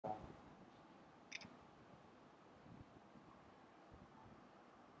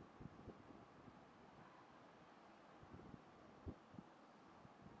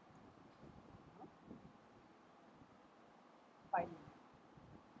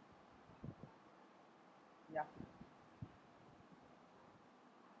Yeah.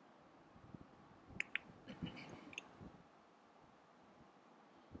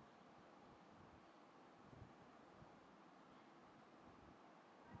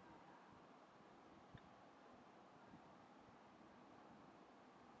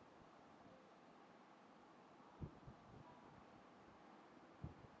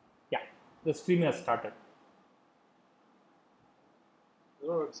 Yeah, the stream has started.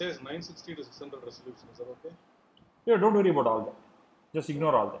 It says 960 to 600 resolution. Is that okay? Yeah, don't worry about all that. Just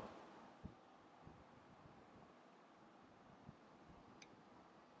ignore all that.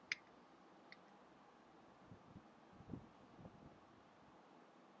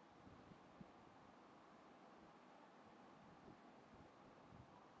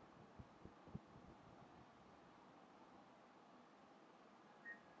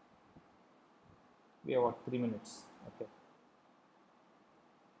 We have what, 3 minutes. Okay.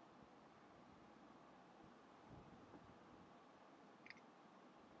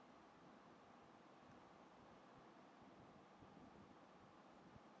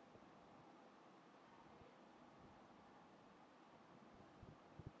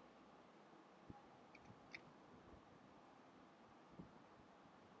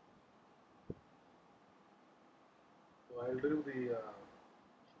 So I'll do the.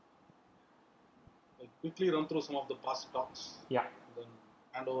 I'll quickly run through some of the past talks. Yeah. Then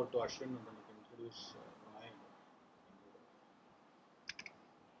hand over to Ashwin, and then you can introduce Pranay.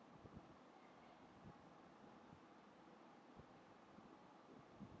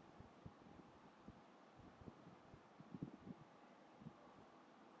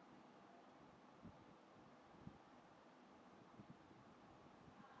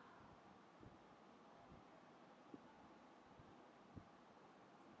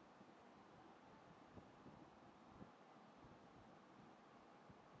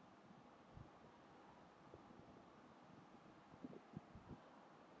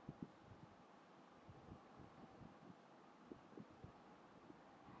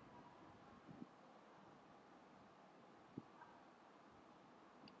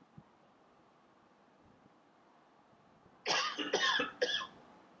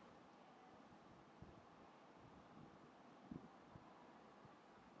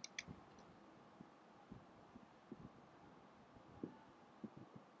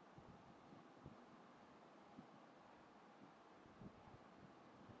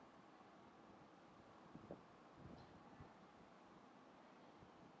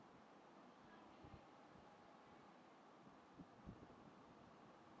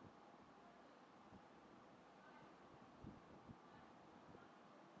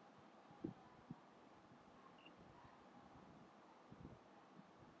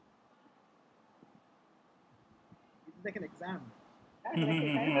 It's like an exam. That's like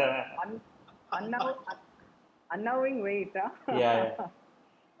a kind of unknowing weight. Huh? Yeah.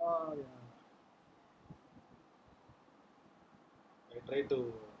 Oh yeah. I try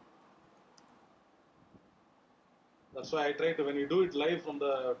to. That's why I try to, when you do it live from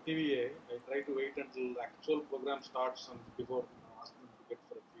the TVA, I try to wait until the actual program starts and before asking them to get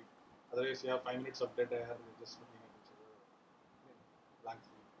for a feed. Otherwise, you have 5 minutes of dead air, you're just looking at each other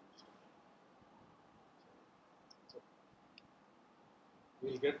blankly. So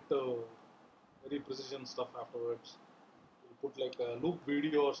we'll get very precision stuff afterwards. We'll put like a loop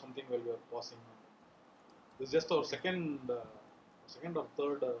video or something while we are pausing. This is just our second or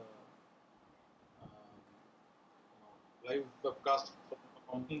third live webcast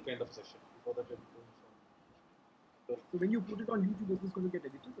from kind of session. Before that, we've been doing from. So when you put it on YouTube, is this going to get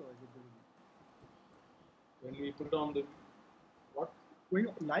edited or is it going to be? When we put it on the what? Going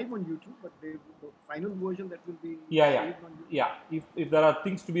live on YouTube, but the final version that will be Yeah. saved on YouTube. Yeah. If there are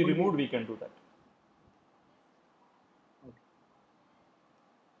things to be removed, we can do that. Okay.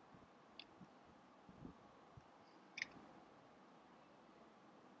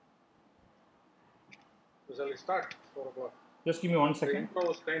 So shall we start? 4 o'clock. Just give me 1 The second. intro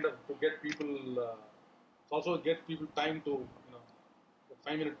was kind of to get people. Also get people time to a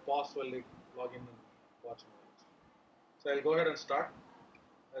 5-minute pause while they log in and watch movies. So I'll go ahead and start.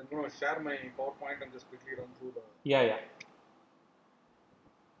 I'm going to share my PowerPoint and just quickly run through the. Yeah.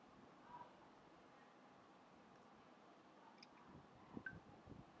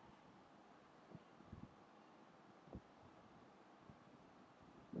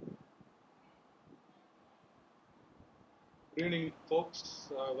 Good evening, folks.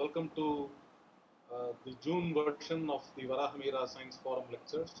 Welcome to the June version of the Varahamira Science Forum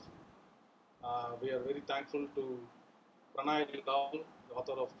lectures. We are very thankful to Pranay Lal, the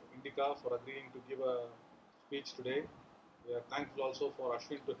author of Indica, for agreeing to give a speech today. We are thankful also for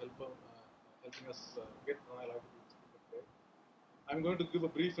Ashwin to help helping us get Pranay Lal to be the speaker today. I'm going to give a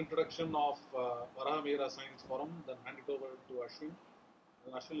brief introduction of Varahamira Science Forum, then hand it over to Ashwin.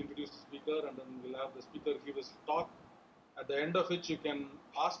 And Ashwin will introduce the speaker, and then we'll have the speaker give his talk. At the end of which, you can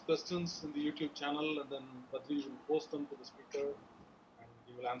ask questions in the YouTube channel, and then Badri will post them to the speaker, and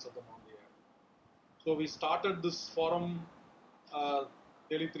he will answer them on the air. So we started this forum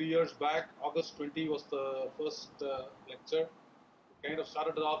nearly 3 years back. August 20 was the first lecture. We kind of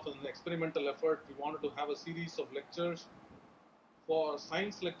started it off as an experimental effort. We wanted to have a series of lectures for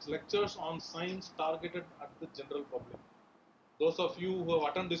science lectures on science targeted at the general public. Those of you who have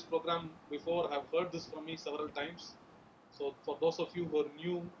attended this program before have heard this from me several times. So for those of you who are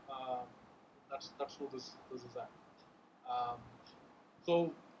new, that's who this is at.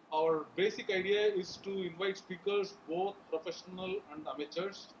 So our basic idea is to invite speakers, both professional and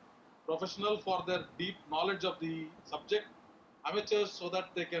amateurs. Professional for their deep knowledge of the subject, amateurs so that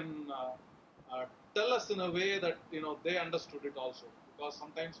they can tell us in a way that they understood it also. Because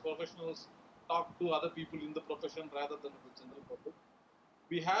sometimes professionals talk to other people in the profession rather than the general public.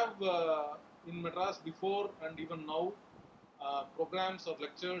 We have in Madras before and even now programs or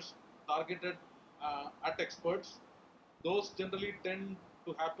lectures targeted at experts. Those generally tend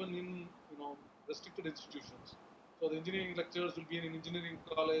to happen in restricted institutions. So the engineering lectures will be in an engineering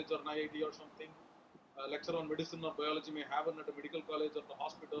college or an IIT or something. A lecture on medicine or biology may happen at a medical college or a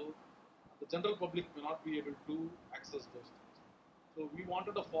hospital. The general public may not be able to access those things. So we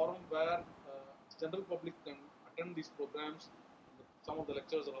wanted a forum where general public can attend these programs. Some of the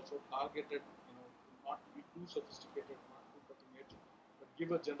lectures are also targeted, not be too sophisticated, not too cutting edge, but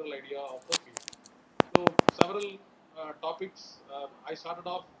give a general idea of the field. So several topics. I started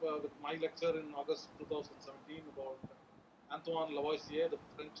off with my lecture in August 2017 about Antoine Lavoisier, the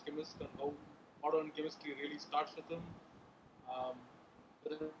French chemist, and how modern chemistry really starts with him.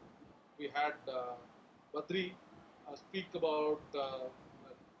 Then we had Badri speak about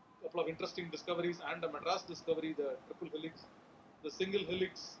a couple of interesting discoveries and a Madras discovery, the triple helix, the single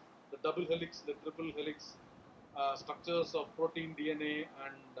helix, the double helix, the triple helix, structures of protein, DNA,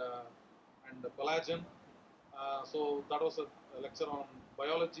 and collagen. So that was a lecture on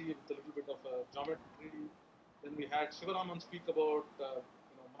biology with a little bit of geometry. Then we had Shivaraman speak about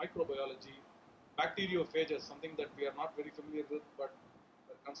microbiology, bacteriophages, something that we are not very familiar with, but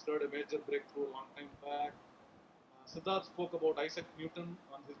considered a major breakthrough a long time back. Siddharth spoke about Isaac Newton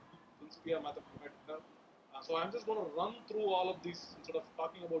on his book Principia Mathematica. So I'm just going to run through all of these instead of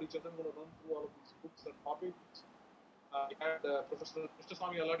talking about each other. I'm going to run through all of these books and topics. We had Professor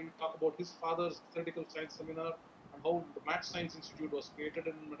Krishnaswamy Alladi talk about his father's theoretical science seminar and how the Math Science Institute was created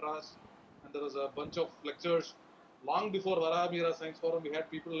in Madras. And there was a bunch of lectures. Long before Varahamira Science Forum, we had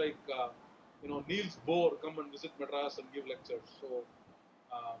people like Niels Bohr come and visit Madras and give lectures. So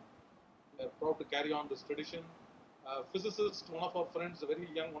we are proud to carry on this tradition. Physicist, one of our friends, a very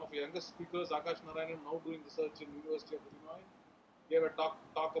young, one of the youngest speakers, Akash Narayanan, now doing research in University of Illinois, gave a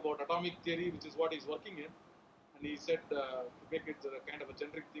talk about atomic theory, which is what he's working in. And he said to make it a kind of a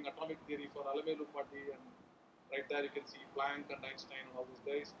generic thing, atomic theory for Alamelu Party, and right there you can see Planck and Einstein and all those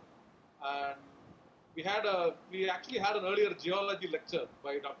guys. And we actually had an earlier geology lecture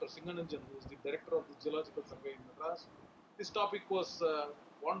by Dr. Singananjan, who is the director of the Geological Survey in Madras. This topic was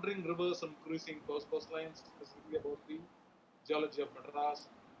wandering rivers and cruising coastlines, specifically about the geology of Madras.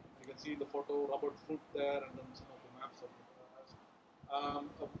 You can see in the photo Robert Foote there, and then some of the maps of Madras.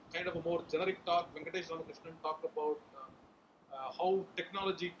 A kind of a more generic talk, Venkatesh Ramakrishnan talked about how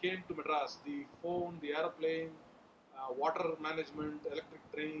technology came to Madras, the phone, the aeroplane, water management, electric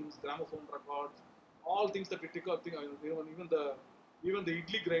trains, gramophone records, all things that we take out, even the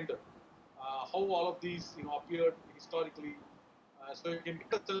idli grinder, how all of these appeared historically. So you can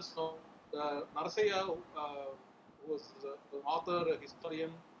get a sense now. Narasaya, who was an author, a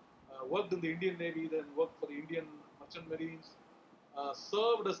historian, worked in the Indian Navy, then worked for the Indian Merchant Marines,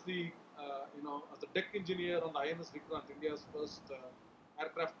 served as the as the deck engineer on the INS Vikrant, India's first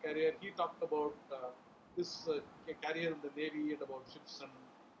aircraft carrier. He talked about his career in the Navy and about ships and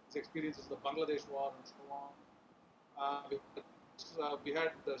his experiences in the Bangladesh War and so on. We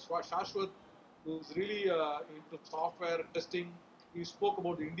had Shashwat, who's really into software testing. He spoke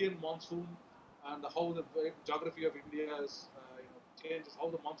about the Indian monsoon and how the geography of India is, changes, how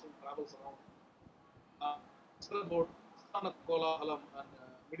the monsoon travels around. About Sthana Kolahalam, and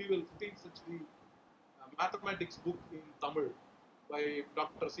medieval 15th century mathematics book in Tamil by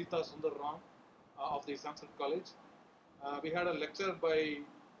Dr. Sita Sundar Ram of the Sanskrit College. We had a lecture by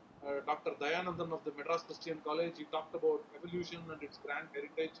Dr. Dayanandan of the Madras Christian College. He talked about evolution and its grand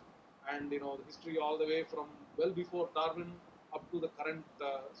heritage, and the history all the way from well before Darwin up to the current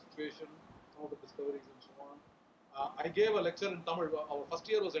situation. some of the discoveries and so on. I gave a lecture in Tamil. Our first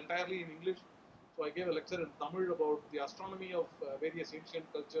year was entirely in English, so I gave a lecture in Tamil about the astronomy of various ancient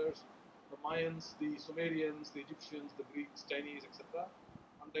cultures, the Mayans, the Sumerians, the Egyptians, the Greeks, Chinese, etc.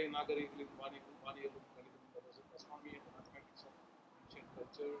 Andai Nagarigalin, Vaniyalum, Ganidam, that was astronomy and the mathematics of ancient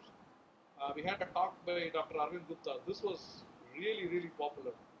cultures. We had a talk by Dr. Arvind Gupta. This was really, really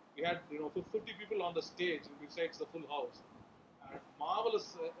popular. We had 50 people on the stage, and besides the full house. And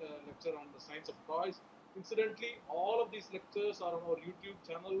marvelous lecture on the science of toys. Incidentally, all of these lectures are on our YouTube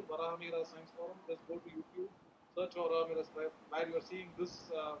channel, Varahamira Science Forum. Just go to YouTube, search Varahamira, where you are seeing this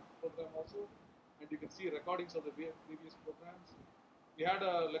program also, and you can see recordings of the previous programs. We had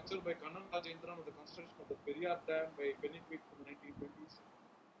a lecture by Kannan Rajendran on the construction of the Periyar Dam by Peniquick from the 1920s.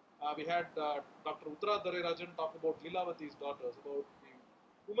 We had Dr. Uttara Darerajan talk about Lilavati's daughters, about the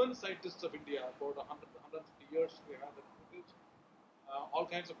women scientists of India, about 150 years they had that privilege. All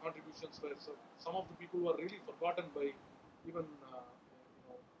kinds of contributions where some of the people were really forgotten by even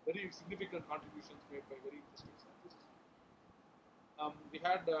very significant contributions made by very interesting scientists. We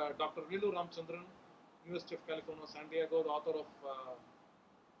had Dr. Velu Ramchandran, University of California, San Diego, the author of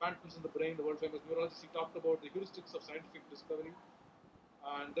Phantoms in the Brain, the world famous neurologist. He talked about the heuristics of scientific discovery.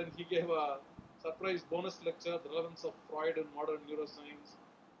 And then he gave a surprise bonus lecture, the relevance of Freud in modern neuroscience.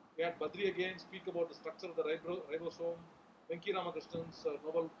 We had Badri again speak about the structure of the ribosome. Venki Ramakrishnan's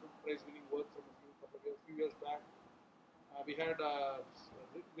Nobel Prize winning work from a few years back. We had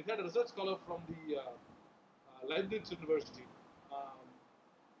a research scholar from the Leibniz University,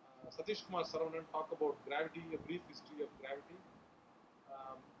 Satish Kumar Saravanan, talk about gravity, a brief history of gravity.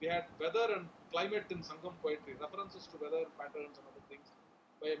 We had weather and climate in Sangam poetry, references to weather patterns and other things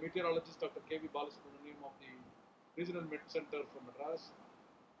by a meteorologist, Dr. K.V. Balasubramaniam of the Regional Met Center from Madras.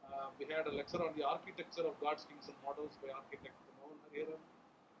 We had a lecture on the architecture of God's kings and models by architect Mohan Hariharan,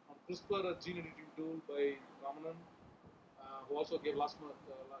 on CRISPR, a gene editing tool by Ramanan, who also gave the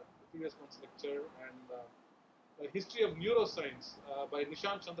previous month's lecture, and a history of neuroscience by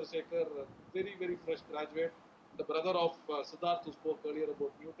Nishant Chandrasekhar, a very, very fresh graduate, the brother of Siddharth, who spoke earlier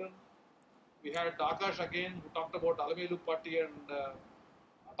about Newton. We had Akash again, who talked about Alamelu Patti and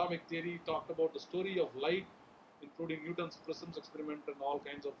atomic theory, talked about the story of light, including Newton's prisms experiment and all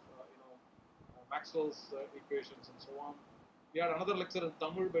kinds of Maxwell's equations and so on. We had another lecture in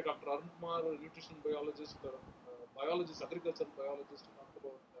Tamil by Dr. Arun Kumar, a nutrition biologist, agricultural biologist, who talked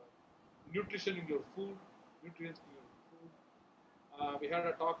about nutrition in your food, nutrients in your food. We had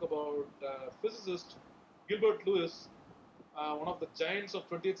a talk about physicist Gilbert Lewis, one of the giants of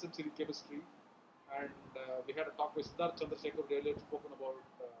 20th century chemistry, and we had a talk with Siddharth Chandrasekhar, who earlier spoken about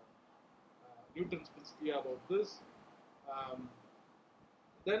Newton's Principia, about this.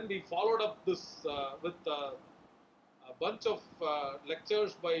 Then we followed up this with a bunch of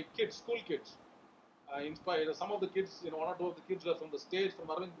lectures by kids, school kids. Inspired some of the kids, one or two of the kids were from the stage, from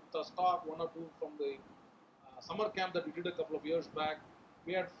Arvind Gupta's talk, one or two from the summer camp that we did a couple of years back.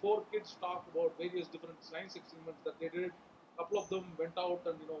 We had 4 kids talk about various different science experiments that they did. A couple of them went out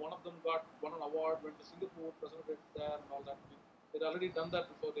and one of them won an award, went to Singapore, presented there and all that. They'd already done that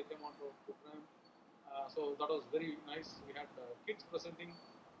before they came onto our program. So that was very nice. We had kids presenting.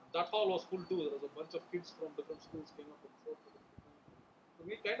 That hall was full too. There was a bunch of kids from different schools came up and showed for the program. So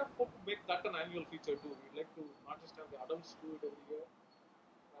we kind of hope to make that an annual feature too. We'd like to not just have the adults do it every year,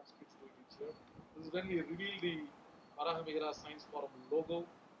 perhaps kids do it each year. This is when we reveal the Varahamihira Science Forum logo.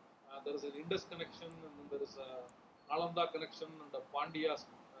 There is an Indus connection, and then there is a Nalanda connection and a Pandya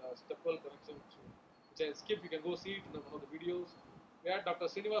Stepwell connection, which I skip. You can go see it in one of the videos. We had Dr.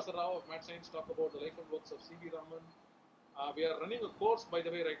 Srinivasa Rao of Math Science talk about the life and works of C.V. Raman. We are running a course, by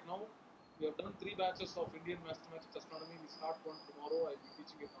the way, right now. We have done 3 batches of Indian Mathematics Astronomy. We start one tomorrow. I'll be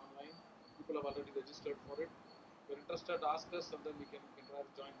teaching it online. People have already registered for it. If you're interested, ask us, and then we can try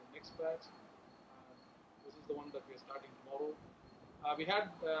to join the next batch. This is the one that we are starting tomorrow. We had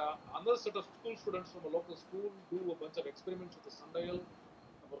another set of school students from a local school do a bunch of experiments with the sundial.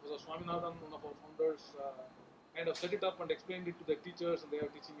 Professor Swaminathan, one of our founders, kind of set it up and explained it to their teachers, and they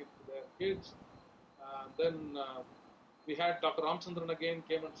are teaching it to their kids. Then we had Dr. Ramchandran again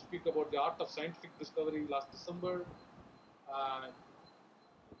came and speak about the art of scientific discovery last December.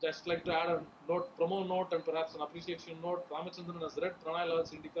 Just like to add a note, promo note, and perhaps an appreciation note. Ramachandran has read Pranay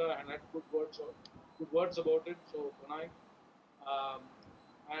Lal's Indica and had good words about it. So Pranay,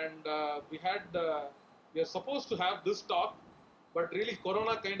 and we are supposed to have this talk, but really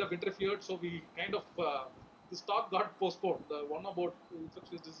Corona kind of interfered, so we kind of this talk got postponed. The one about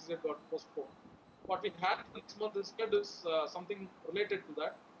infectious diseases got postponed. What we had next month instead is something related to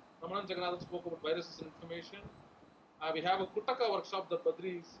that. Ramanan Jagannathan spoke about viruses and inflammation. We have a Kutaka workshop that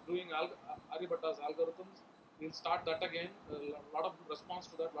Badri is doing Aryabhata's algorithms. We'll start that again. A lot of response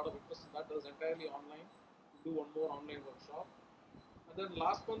to that, a lot of interest in that. That is entirely online. We'll do one more online workshop. And then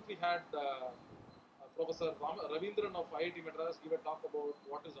last month we had Professor Ravindran of IIT Madras give a talk about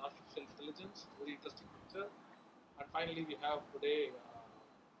what is artificial intelligence. Very interesting picture. And finally we have today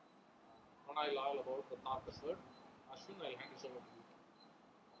Pranay Lal about the Thar Desert. Ashwin, I'll hand this over to you.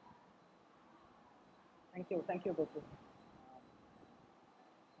 Thank you, Goku.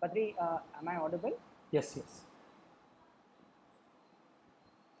 Badri, am I audible? Yes, yes.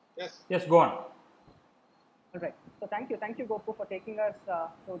 Yes. Yes, go on. All right. So thank you, Goku, for taking us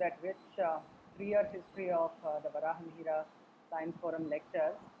through that rich 3-year history of the Varahmihira Science Forum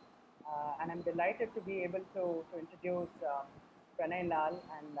lectures. And I'm delighted to be able to introduce Pranay Lal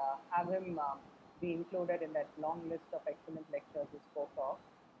and have him be included in that long list of excellent lectures we spoke of.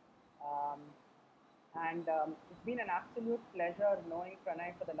 It's been an absolute pleasure knowing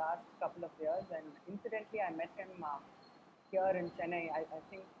Pranay for the last couple of years. And incidentally, I met him here in Chennai, I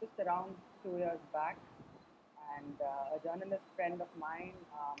think just around 2 years back. And a journalist friend of mine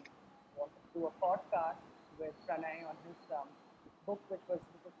wanted to do a podcast with Pranay on his book, which was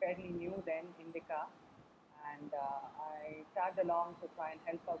fairly new then, Indica. And I tagged along to try and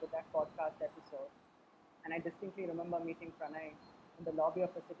help out with that podcast episode. And I distinctly remember meeting Pranay in the lobby of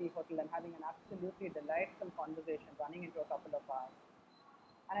a city hotel and having an absolutely delightful conversation running into a couple of hours.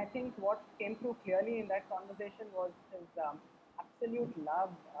 And I think what came through clearly in that conversation was his absolute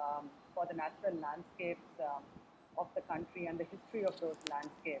love for the natural landscapes of the country and the history of those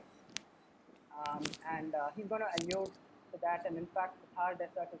landscapes. He's going to allude to that. And in fact, the Thar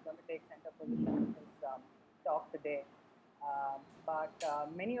Desert is going to take center position in his talk today. But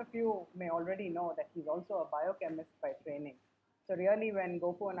many of you may already know that he's also a biochemist by training. So really, when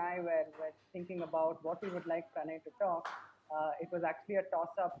Goku and I were thinking about what we would like Pranay to talk, it was actually a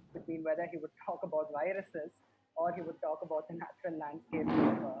toss-up between whether he would talk about viruses or he would talk about the natural landscape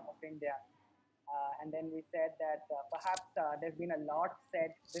of India. And then we said that perhaps there's been a lot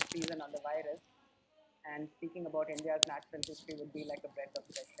said this season on the virus, and speaking about India's natural history would be like a breath of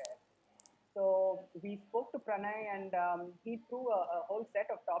fresh air. So we spoke to Pranay, and he threw a whole set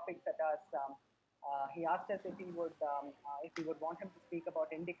of topics at us. He asked us if we would want him to speak about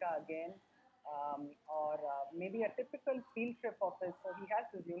Indica again, or maybe a typical field trip of his. So he has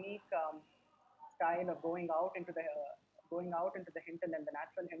this unique style of going out into the hinterland, the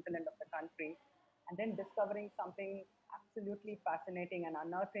natural hinterland of the country, and then discovering something absolutely fascinating and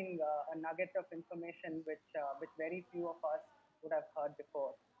unearthing a nugget of information which very few of us would have heard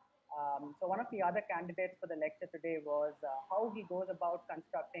before. So one of the other candidates for the lecture today was how he goes about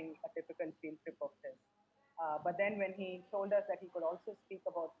constructing a typical field trip of his. But then when he told us that he could also speak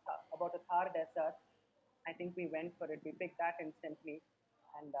about a Thar desert, I think we went for it. We picked that instantly,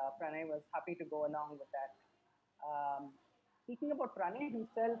 and Pranay was happy to go along with that. Speaking about Pranay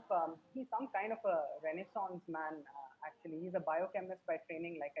himself, he's some kind of a renaissance man, actually. He's a biochemist by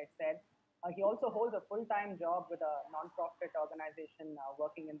training, like I said. He also holds a full-time job with a non-profit organization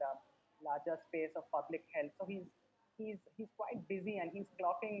working in the larger space of public health. So he's quite busy, and he's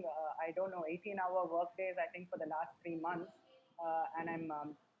clocking, I don't know, 18-hour work days, I think, for the last 3 months. And I'm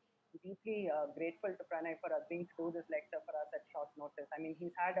deeply grateful to Pranay for agreeing to do this lecture for us at short notice. I mean,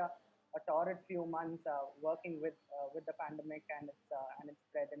 he's had a torrid few months working with the pandemic and its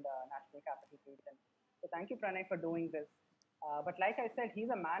spread in the National Capital Region. So thank you, Pranay, for doing this. But like I said,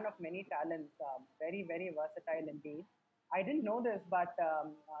 he's a man of many talents, very, very versatile indeed. I didn't know this, but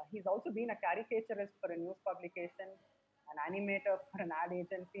he's also been a caricaturist for a news publication, an animator for an ad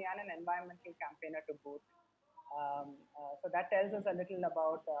agency, and an environmental campaigner to boot. So that tells us a little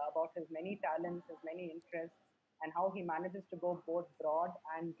about his many talents, his many interests, and how he manages to go both broad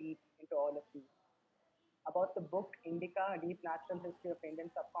and deep into all of these. About the book Indica, A Deep Natural History of Indian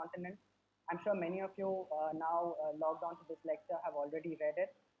Subcontinent, I'm sure many of you now logged on to this lecture have already read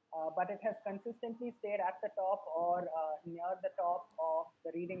it, but it has consistently stayed at the top or near the top of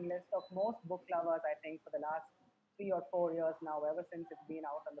the reading list of most book lovers, I think, for the last 3 or 4 years now, ever since it's been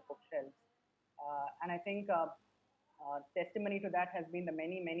out on the bookshelves. And I think testimony to that has been the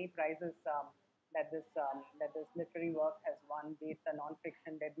many prizes that this literary work has won, be it the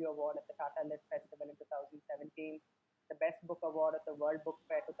non-fiction debut award at the Tata Lit Festival in 2017, the Best Book Award at the World Book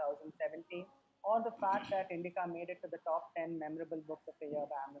Fair 2017, or the fact that Indica made it to the top 10 memorable books of the year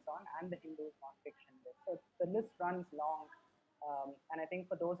by Amazon and the Hindu's non-fiction list. So the list runs long, and I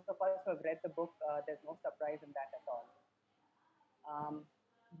think for those of us who have read the book, there's no surprise in that at all.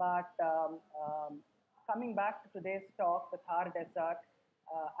 But coming back to today's talk, the Thar Desert,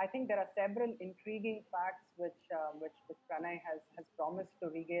 I think there are several intriguing facts which Pranay has promised to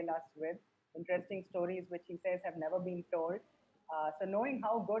regale us with. Interesting stories which he says have never been told. So knowing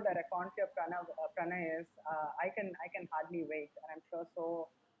how good a raconteur Pranay is, I can hardly wait, and I'm sure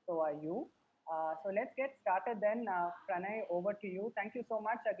so are you. So let's get started then. Pranay, over to you. Thank you so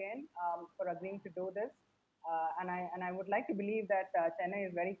much again for agreeing to do this. And I would like to believe that Chennai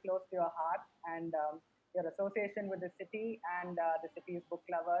is very close to your heart, and your association with the city and the city's book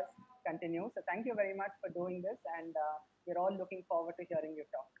lovers continues. So thank you very much for doing this, and we're all looking forward to hearing you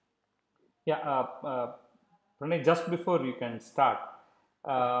talk. Yeah, Pranay, just before you can start,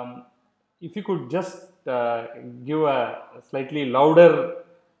 um, if you could just give a slightly louder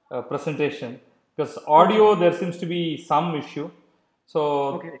presentation, because audio Okay. there seems to be some issue. So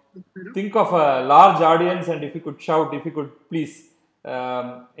Okay. It's better. think of a large audience, and if you could shout, if you could please,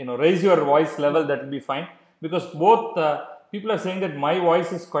 raise your voice level, that will be fine. Because both people are saying that my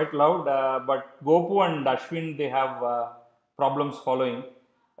voice is quite loud, but Gopu and Ashwin, they have problems following.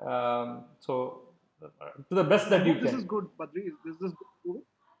 So to the best I that you hope this can. is good, Badri. Is this good?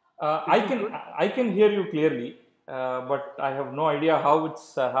 I Is this can good? I can hear you clearly, but I have no idea how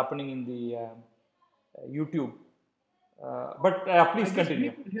it's happening in the YouTube. But I please guess we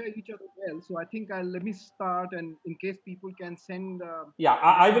continue. could hear each other well, so I think I'll let me start, and in case people can send Yeah, a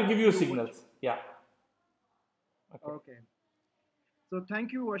I will message give to you you, what? signals. Yeah. Okay. Okay. So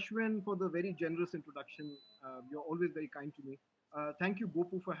thank you, Ashwin, for the very generous introduction. You're always very kind to me. Thank you,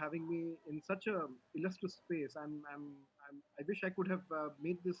 Gopu, for having me in such a illustrious space. I wish I could have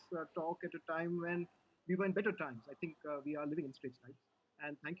made this talk at a time when we were in better times. I think we are living in strange times.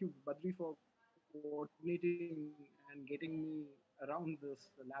 And thank you, Badri, for coordinating and getting me around this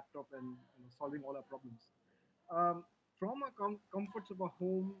laptop and solving all our problems. Um, from our comforts of our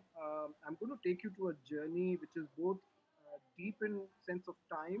home, I'm going to take you to a journey which is both deep in sense of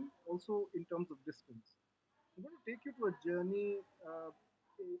time, also in terms of distance. I'm going to take you to a journey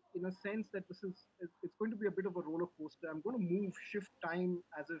in a sense that it's going to be a bit of a roller coaster. I'm going to move, shift time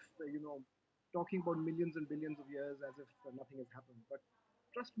as if talking about millions and billions of years as if nothing has happened. But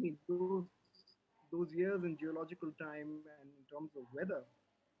trust me, those years in geological time and in terms of weather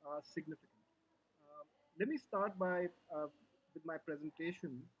are significant. Um, Let me start by with my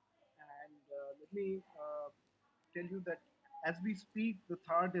presentation, and let me tell you that as we speak, the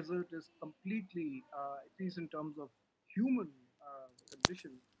Thar Desert is completely, at least in terms of human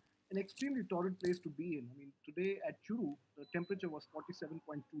condition, an extremely torrid place to be in. I mean, today at Churu, the temperature was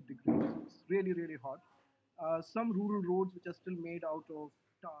 47.2 degrees. It's really, really hot. Some rural roads, which are still made out of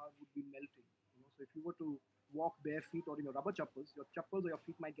tar, would be melting. So if you were to walk bare feet or in your chappals or your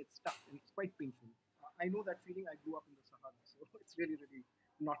feet might get stuck, and it's quite painful. I know that feeling. I grew up in the Sahara, so it's really, really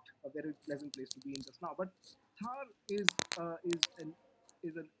not a very pleasant place to be in just now. But Thar is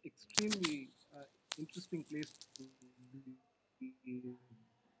an extremely interesting place to be in,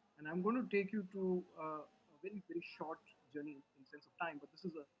 and I'm going to take you to a very very short journey in sense of time. But this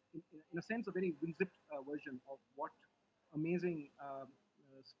is in a sense a very winzipped version of what amazing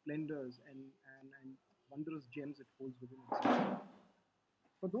splendors and wondrous gems it holds within itself.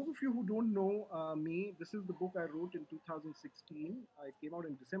 For those of you who don't know me, this is the book I wrote in 2016. It came out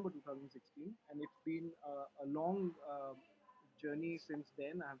in December 2016, and it's been a long journey since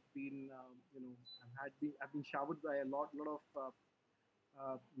then. I've been showered by a lot of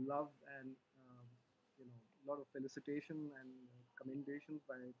love and a lot of felicitation and commendations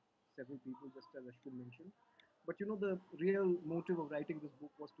by several people, just as Ashwin mentioned. But the real motive of writing this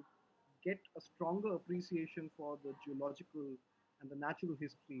book was to get a stronger appreciation for the geological and the natural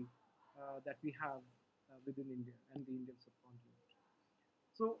history that we have within India and the Indian subcontinent.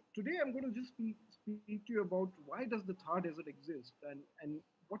 So today I'm going to just speak to you about why does the Thar Desert exist, and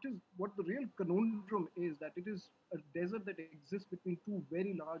what the real conundrum is that it is a desert that exists between two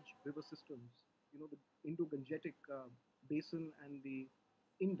very large river systems, the Indo-Gangetic basin and the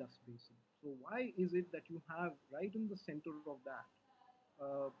Indus basin. So why is it that you have right in the center of that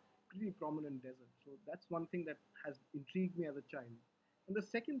pretty prominent desert? So that's one thing that has intrigued me as a child. And the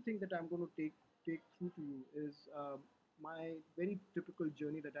second thing that I'm going to take through to you is my very typical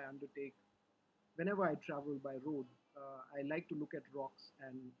journey that I undertake whenever I travel by road. I like to look at rocks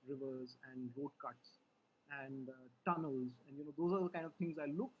and rivers and road cuts and tunnels, and those are the kind of things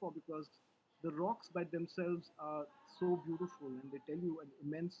I look for because the rocks by themselves are so beautiful and they tell you an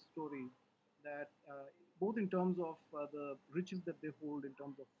immense story that both in terms of the riches that they hold in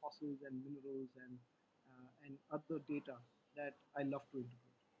terms of fossils and minerals and other data that I love to integrate.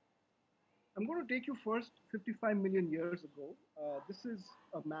 I'm going to take you first 55 million years ago. This is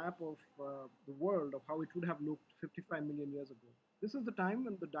a map of the world of how it would have looked 55 million years ago. This is the time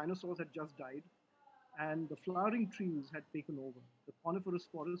when the dinosaurs had just died and the flowering trees had taken over. The coniferous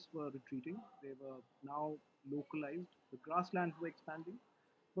forests were retreating, they were now localized, the grasslands were expanding.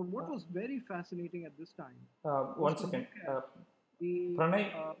 But what was very fascinating at this time was One to second. look at the.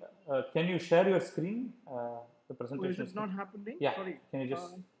 Pranay, can you share your screen? The Oh, is presentation it screen. not happening? Yeah, Sorry. can you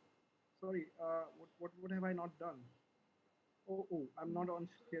just. Uh, Sorry. What have I not done? Oh, I'm not on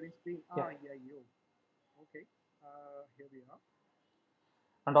sharing screen. Yeah. Yeah, yo. Okay. Here we are.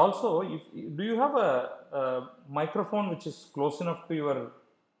 And also, if do you have a microphone which is close enough to your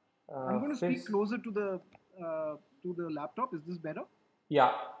I'm going to speak face? closer to the laptop. Is this better?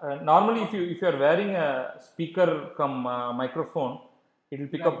 Yeah. Normally, Okay. if you are wearing a speaker come microphone, it will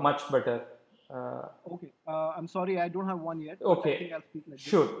pick up Right. much better. Uh, Okay. I'm sorry, I don't have one yet, but I think okay. I'll speak like this.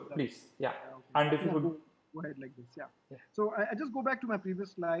 Sure. If that's Please. Yeah. okay. And I if think you I'll could. go ahead like this. Yeah. Yeah. So I just go back to my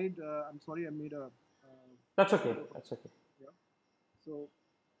previous slide. I'm sorry, I made a That's okay. bit of a That's okay. yeah. So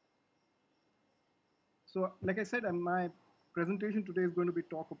like I said, my presentation today is going to be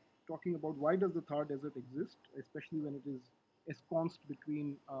talking about why does the Thar Desert exist, especially when it is ensconced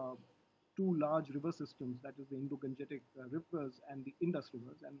between two large river systems, that is the Indo-Gangetic rivers and the Indus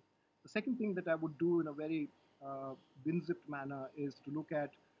rivers. And the second thing that I would do in a very wind-zipped manner is to look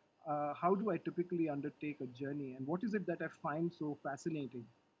at how do I typically undertake a journey and what is it that I find so fascinating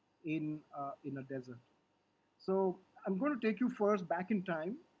in a desert. So I'm going to take you first back in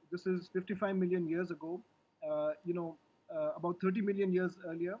time. This is 55 million years ago. About 30 million years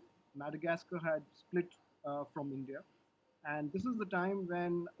earlier, Madagascar had split from India. And this is the time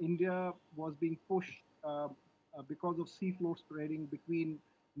when India was being pushed because of seafloor spreading between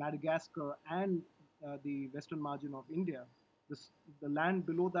Madagascar and the western margin of India. This, the land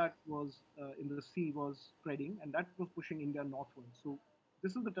below that was in the sea was spreading, and that was pushing India northward. So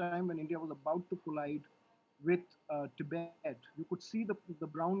this is the time when India was about to collide with Tibet. You could see the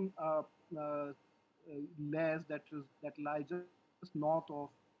brown layers that lie just north of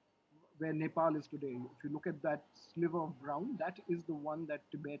where Nepal is today. If you look at that sliver of brown, that is the one that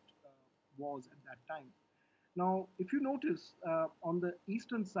Tibet was at that time. Now, if you notice on the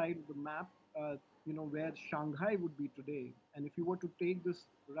eastern side of the map, where Shanghai would be today, and if you were to take this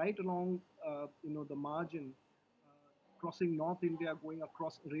right along, the margin, crossing North India, going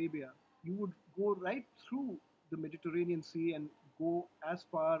across Arabia, you would go right through the Mediterranean Sea and go as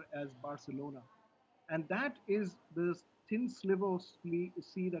far as Barcelona. And that is the thin sliver of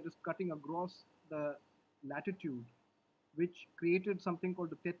sea that is cutting across the latitude, which created something called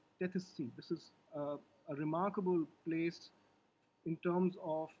the Tethys Sea. This is a remarkable place in terms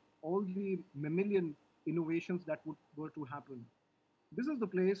of all the mammalian innovations that were to happen. This is the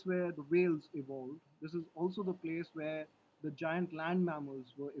place where the whales evolved. This is also the place where the giant land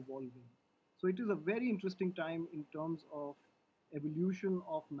mammals were evolving. So it is a very interesting time in terms of evolution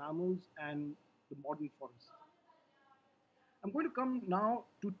of mammals and the modern forest. I'm going to come now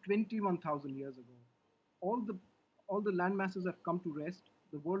to 21,000 years ago. All the all the land masses have come to rest.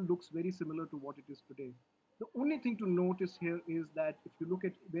 The world looks very similar to what it is today. The only thing to notice here is that if you look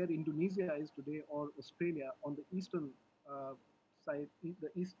at where Indonesia is today or Australia on the eastern uh, side,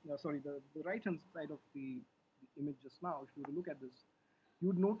 the right hand side of the image just now, if you were to look at this, you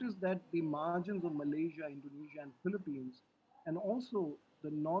would notice that the margins of Malaysia, Indonesia, and Philippines, and also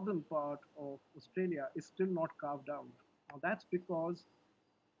the northern part of Australia is still not carved out. Now, that's because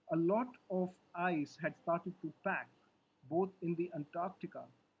a lot of ice had started to pack both in the Antarctica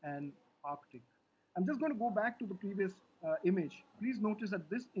and Arctic. I'm just going to go back to the previous image. Please notice that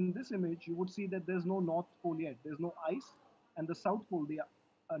in this image, you would see that there's no North Pole yet. There's no ice, and the South Pole, the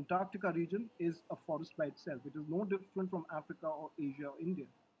Antarctica region, is a forest by itself. It is no different from Africa or Asia or India.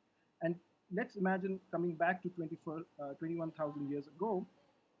 And let's imagine coming back to 21,000 years ago,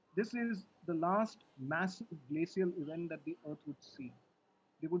 this is the last massive glacial event that the Earth would see.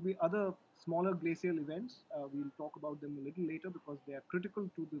 There would be other smaller glacial events. We'll talk about them a little later because they are critical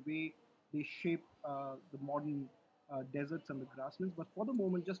to the way they shape the modern deserts and the grasslands. But for the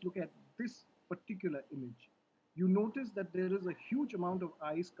moment, just look at this particular image. You notice that there is a huge amount of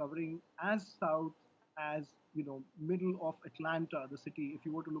ice covering as south as middle of Atlanta, the city. If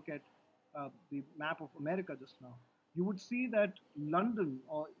you were to look at the map of America just now, you would see that London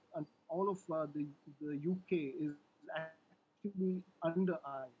or all of the UK is actually under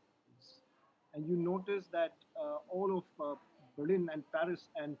ice. And you notice that all of Berlin and Paris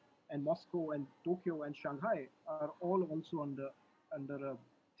and Moscow and Tokyo and Shanghai are all also under a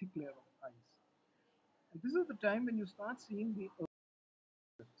thick layer of ice. And this is the time when you start seeing the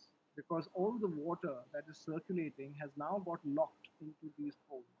because all the water that is circulating has now got locked into these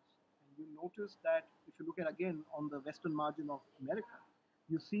poles. You notice that if you look at again on the western margin of America,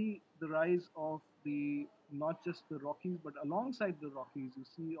 you see the rise of the not just the Rockies, but alongside the Rockies, you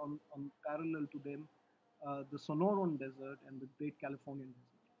see on parallel to them the Sonoran Desert and the Great Californian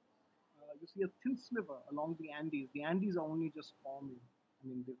Desert. You see a thin sliver along the Andes. The Andes are only just forming. I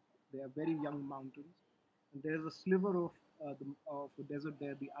mean, they are very young mountains, and there's a sliver of the desert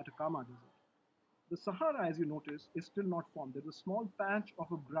there, the Atacama Desert. The Sahara, as you notice, is still not formed. There's a small patch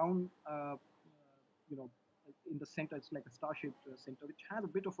of a brown, you know, in the center. It's like a star-shaped center, which has a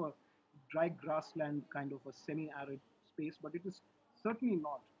bit of a dry grassland, kind of a semi-arid space, but it is certainly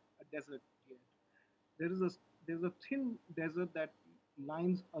not a desert yet. There is a there's a thin desert that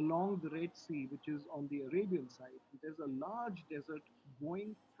lines along the Red Sea, which is on the Arabian side. There's a large desert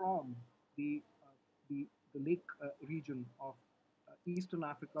going from the uh, the lake region of eastern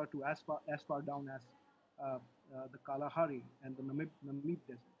Africa to as far down as the Kalahari and the Namib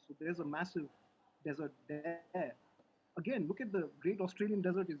Desert. So there's a massive desert there. Again, look at the Great Australian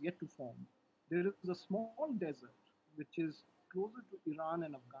Desert is yet to form. There is a small desert which is closer to Iran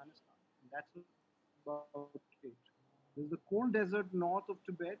and Afghanistan, and that's about it. There's the cold desert north of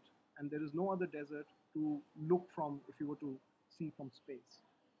Tibet, and there is no other desert to look from if you were to see from space.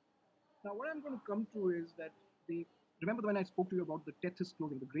 Now, what I'm going to come to is that the remember when I spoke to you about the Tethys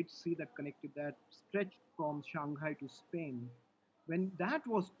closing, the great sea that connected that stretched from Shanghai to Spain. When that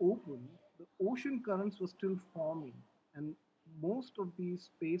was open, the ocean currents were still forming, and most of these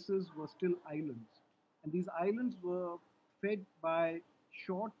spaces were still islands. And these islands were fed by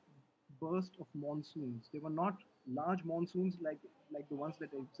short bursts of monsoons. They were not large monsoons like the ones that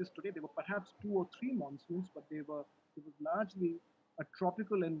exist today. They were perhaps two or three monsoons, but it was largely a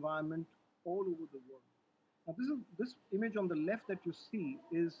tropical environment all over the world. Now, this image on the left that you see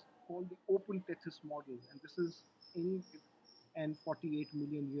is called the open Tethys model, and this is any and 48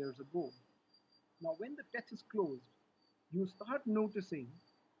 million years ago. Now, when the Tethys closed, you start noticing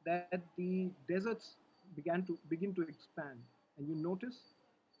that the deserts begin to expand, and you notice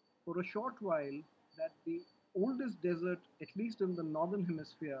for a short while that the oldest desert, at least in the northern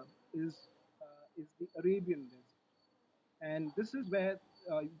hemisphere, is the Arabian Desert. And this is where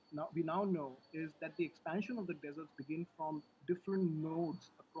we now know is that the expansion of the deserts begin from different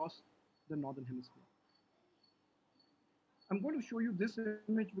nodes across the northern hemisphere. I'm going to show you this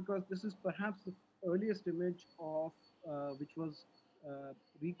image because this is perhaps the earliest image of which was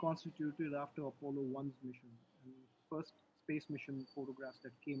reconstituted after Apollo 1's mission and first space mission photographs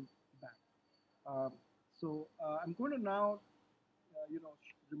that came back. Um, so I'm going to now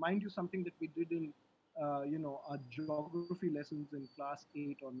remind you something that we did in our geography lessons in class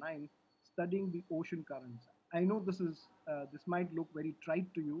 8 or 9, studying the ocean currents. I know this might look very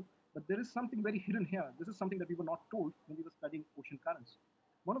trite to you, but there is something very hidden here. This is something that we were not told when we were studying ocean currents.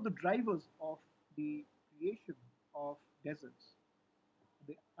 One of the drivers of the creation of deserts,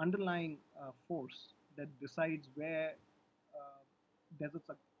 the underlying force that decides where deserts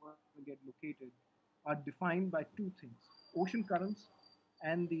are going to get located, are defined by two things: ocean currents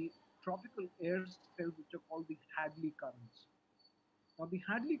and the tropical air cells, which are called the Hadley currents. Now, the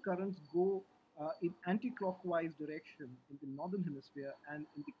Hadley currents go in anti-clockwise direction in the northern hemisphere and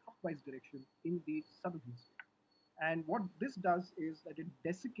in the clockwise direction in the southern hemisphere. And what this does is that it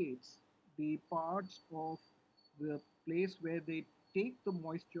desiccates the parts of the place where they take the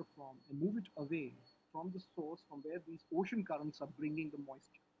moisture from and move it away from the source from where these ocean currents are bringing the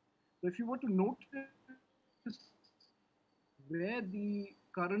moisture. So if you were to notice where the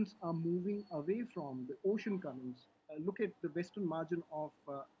currents are moving away from, the ocean currents, look at the western margin of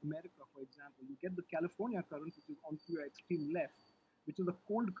America, for example. You get the California current, which is onto your extreme left, which is a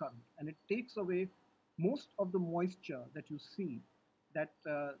cold current, and it takes away most of the moisture that you see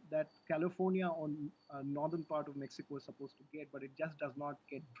that California or northern part of Mexico is supposed to get, but it just does not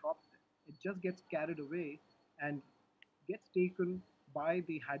get dropped there. It just gets carried away and gets taken by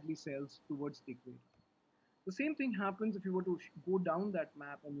the Hadley cells towards the equator. The same thing happens if you were to go down that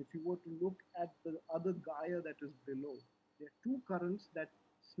map and if you were to look at the other Gaia that is below. There are two currents that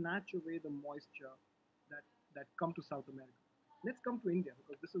snatch away the moisture that, that come to South America. Let's come to India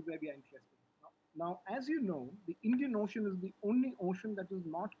because this is where we are interested. Now, as you know, the Indian Ocean is the only ocean that does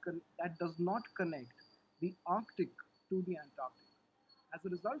not connect the Arctic to the Antarctic. As a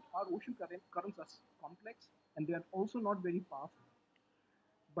result, our ocean currents are complex and they are also not very powerful.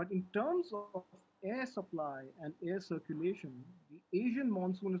 But in terms of air supply and air circulation, the Asian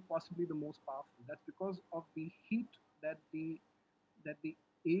monsoon is possibly the most powerful. That's because of the heat that the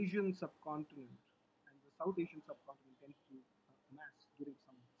Asian subcontinent and the South Asian subcontinent tends to amass during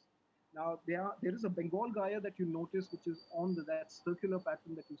summers. There is a Bengal Gaya that you notice, which is on that circular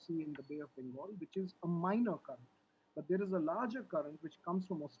pattern that you see in the Bay of Bengal, which is a minor current. But there is a larger current which comes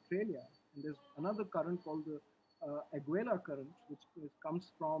from Australia, and there's another current called the Aguela current,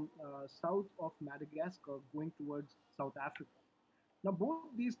 comes from south of Madagascar going towards South Africa. Now, both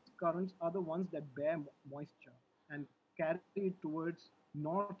these currents are the ones that bear moisture and carry it towards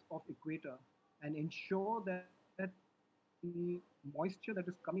north of equator and ensure that the moisture that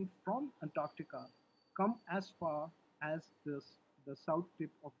is coming from Antarctica come as far as the south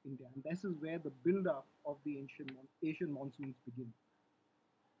tip of India. And this is where the buildup of the Asian monsoons begin.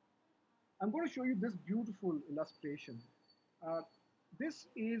 I'm going to show you this beautiful illustration. Uh, this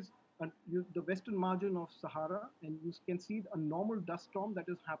is the western margin of Sahara, and you can see a normal dust storm that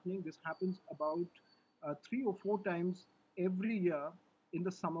is happening. This happens about 3 or 4 times every year in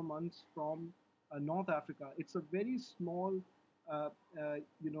the summer months from North Africa. It's a very small, uh, uh,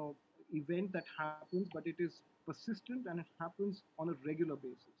 you know, event that happens, but it is persistent and it happens on a regular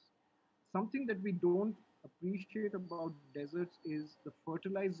basis. Something that we don't appreciate about deserts is the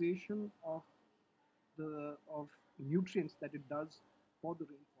fertilization of nutrients that it does for the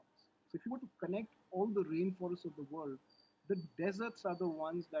rainforests. So if you were to connect all the rainforests of the world, the deserts are the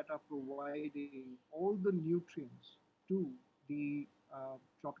ones that are providing all the nutrients to the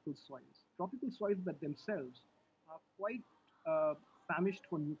tropical soils. Tropical soils that themselves are quite famished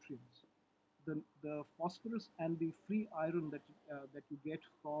for nutrients. The phosphorus and the free iron that you get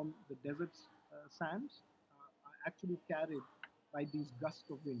from the desert's sands are actually carried by these gusts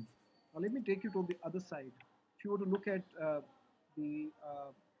of wind. Now, let me take you to the other side. If you were to look at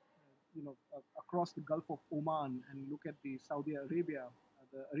across the Gulf of Oman and look at the Saudi Arabia,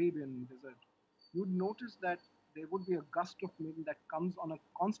 the Arabian desert, you'd notice that there would be a gust of wind that comes on a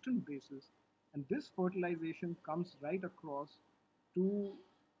constant basis, and this fertilization comes right across to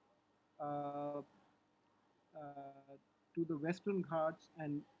uh, to the Western Ghats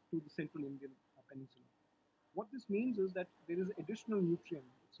and to the Central Indian Peninsula. What this means is that there is additional nutrient.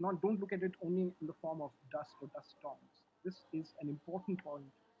 It's not, don't look at it only in the form of dust or dust storms. This is an important point,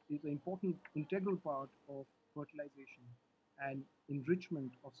 is an important integral part of fertilization and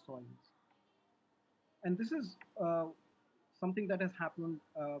enrichment of soils. And this is something that has happened.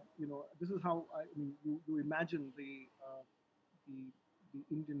 This is how you imagine the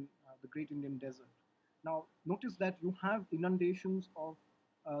the Great Indian Desert. Now, notice that you have inundations of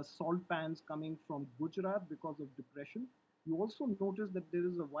salt pans coming from Gujarat because of depression. You also notice that there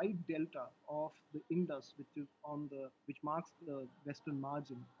is a wide delta of the Indus, which marks the western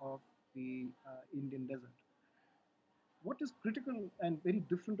margin of the Indian desert. What is critical and very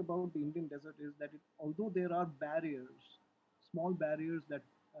different about the Indian desert is that although there are barriers, small barriers that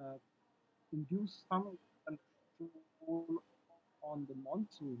uh, induce some control on the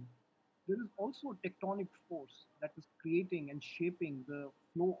monsoon, there is also a tectonic force that is creating and shaping the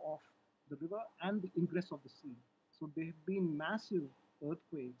flow of the river and the ingress of the sea. So there have been massive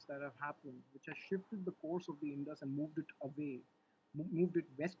earthquakes that have happened, which has shifted the course of the Indus and moved it away, moved it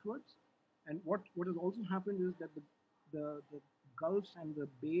westwards. And what has also happened is that the gulfs and the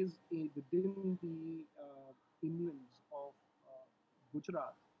bays within the inlands of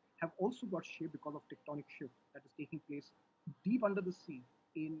Gujarat have also got shaped because of tectonic shift that is taking place deep under the sea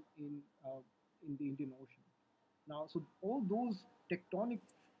in in uh, in the Indian Ocean. Now, so all those tectonic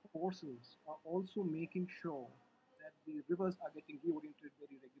forces are also making sure that the rivers are getting reoriented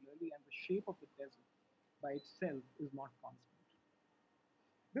very regularly, and the shape of the desert by itself is not constant.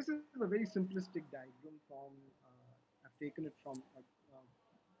 This is a very simplistic diagram from I've taken it from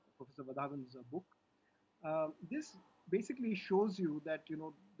Professor Vadhavan's book. This basically shows you that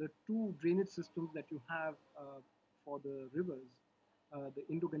the two drainage systems that you have for the rivers, the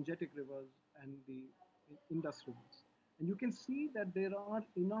Indo-Gangetic rivers and the Indus rivers, and you can see that there are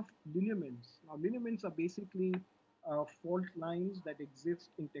enough lineaments. Now, lineaments are basically fault lines that exist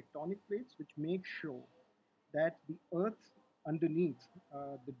in tectonic plates, which make sure that the earth underneath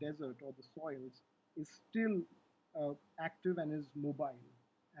the desert or the soils is still active and is mobile.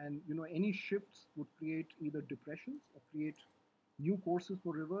 And any shifts would create either depressions or create new courses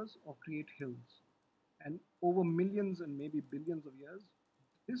for rivers or create hills. And over millions and maybe billions of years,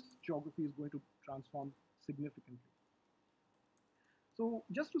 this geography is going to transform significantly. So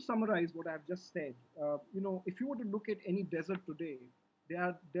just to summarize what I've just said, if you were to look at any desert today, there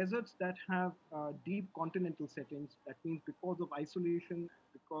are deserts that have deep continental settings. That means because of isolation,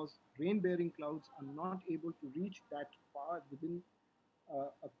 because rain-bearing clouds are not able to reach that far within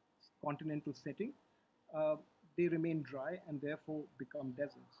a continental setting, uh, they remain dry and therefore become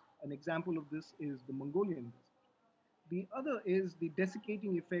deserts. An example of this is the Mongolian desert. The other is the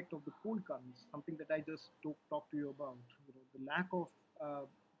desiccating effect of the cold currents, something that I just talked to you about. The lack of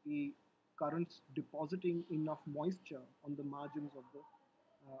the currents depositing enough moisture on the margins of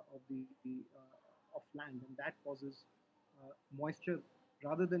land, and that causes moisture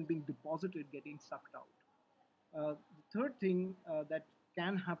rather than being deposited getting sucked out. The third thing that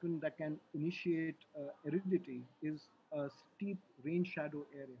can happen that can initiate aridity is a steep rain shadow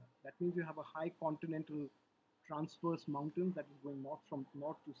area. That means you have a high continental transverse mountain that is going north from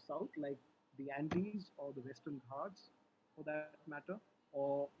north to south, like the Andes or the Western Ghats, for that matter,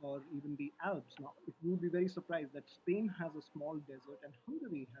 or even the Alps. Now, if you would be very surprised that Spain has a small desert and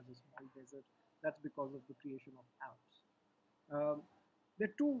Hungary has a small desert, that's because of the creation of Alps. Um, there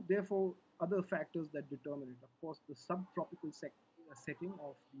are two, therefore, other factors that determine it. Of course, the subtropical setting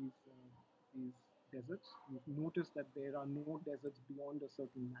of these deserts. You've noticed that there are no deserts beyond a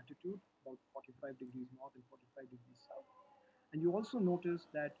certain latitude, about 45 degrees north and 45 degrees south. And you also notice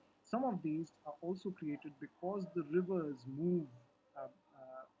that some of these are also created because the rivers move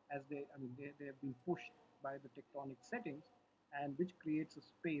as they have been pushed by the tectonic settings, and which creates a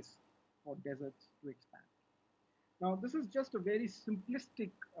space for deserts to expand. Now, this is just a very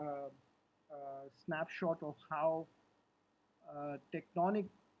simplistic snapshot of how tectonic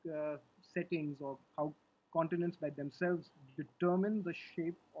settings or how continents by themselves determine the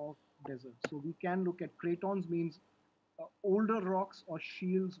shape of deserts. So we can look at cratons means older rocks or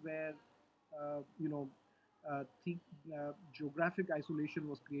shields where you know the geographic isolation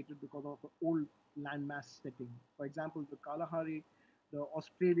was created because of an old landmass setting. For example, the Kalahari, the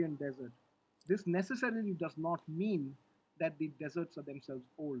Australian desert. This necessarily does not mean that the deserts are themselves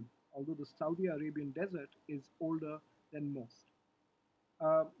old, although the Saudi Arabian desert is older than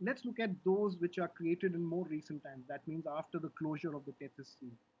most. Let's look at those which are created in more recent times. That means after the closure of the Tethys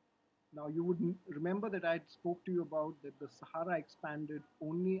Sea. Now, you would remember that I spoke to you about that the Sahara expanded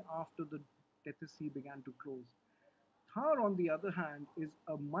only after the Tethys Sea began to close. Thar, on the other hand, is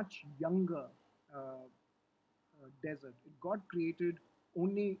a much younger desert. It got created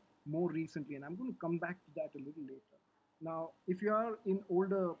only more recently, and I'm going to come back to that a little later. Now, if you are in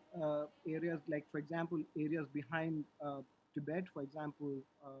older areas, like for example, areas behind Tibet, for example,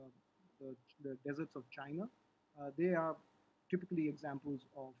 the deserts of China, they are typically examples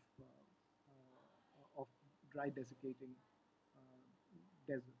of dry desiccating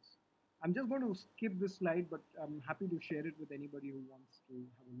deserts. I'm just going to skip this slide, but I'm happy to share it with anybody who wants to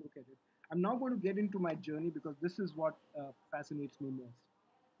have a look at it. I'm now going to get into my journey because this is what fascinates me most.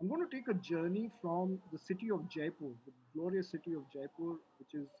 I'm going to take a journey from the city of Jaipur, the glorious city of Jaipur,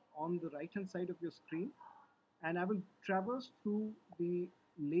 which is on the right hand side of your screen. And I will traverse through the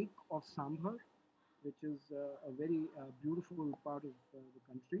lake of Sambhar, which is a very beautiful part of the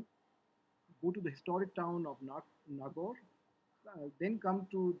country. Go to the historic town of Nagaur, then come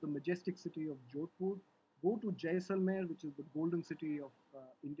to the majestic city of Jodhpur, go to Jaisalmer, which is the golden city of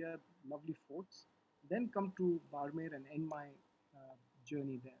India, lovely forts, then come to Barmer and end my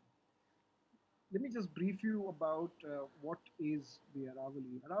journey there. Let me just brief you about what is the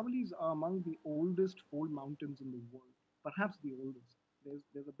Aravalli. Aravalis are among the oldest fold mountains in the world, perhaps the oldest.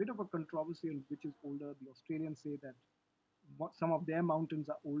 There's a bit of a controversy on which is older. The Australians say that some of their mountains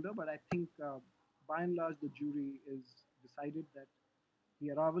are older, but I think by and large the jury is decided that the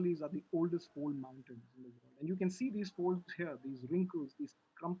Aravalis are the oldest fold mountains in the world. And you can see these folds here, these wrinkles, these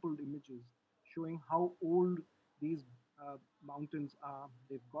crumpled images showing how old these mountains are.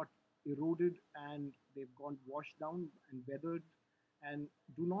 They've got eroded and they've gone washed down and weathered and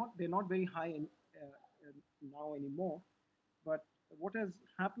they're not very high now anymore. But what has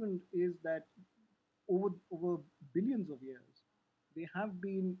happened is that over billions of years, they have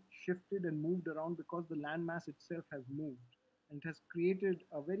been shifted and moved around because the landmass itself has moved, and it has created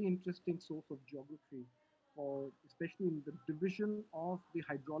a very interesting source of geography for, especially in the division of the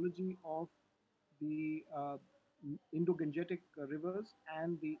hydrology of the Indo-Gangetic rivers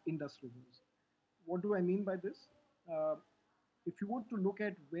and the Indus rivers. What do I mean by this? Uh, if you were to look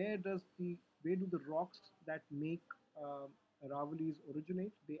at where do the rocks that make Aravalis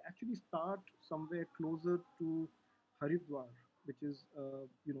originate, they actually start somewhere closer to Haridwar, which is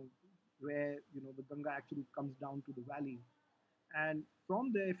where the Ganga actually comes down to the valley. And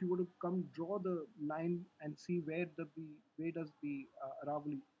from there, if you were to come draw the line and see where does the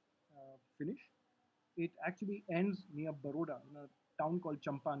Aravali finish, it actually ends near Baroda in a town called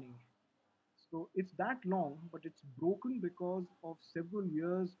Champaner. So it's that long, but it's broken because of several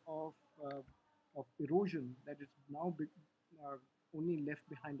years of erosion that it's now only left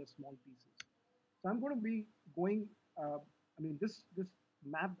behind as small pieces. So I'm going to be going. I mean, this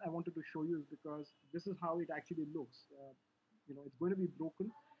map I wanted to show you is because this is how it actually looks. It's going to be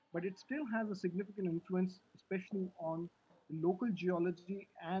broken, but it still has a significant influence, especially on the local geology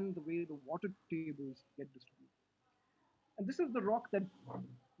and the way the water tables get distributed. And this is the rock that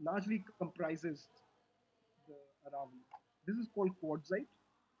largely comprises the Aravalli. This is called quartzite.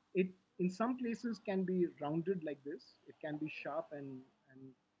 It in some places can be rounded like this. It can be sharp and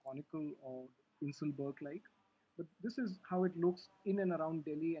conical or Inselberg like. But this is how it looks in and around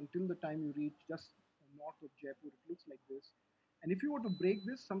Delhi until the time you reach just north of Jaipur. It looks like this. And if you were to break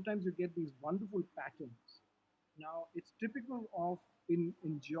this, sometimes you get these wonderful patterns. Now, it's typical of in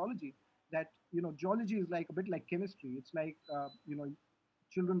geology that geology is like a bit like chemistry. It's like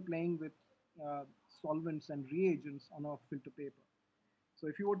children playing with solvents and reagents on a filter paper. So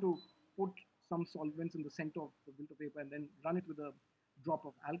if you were to put some solvents in the center of the filter paper and then run it with a drop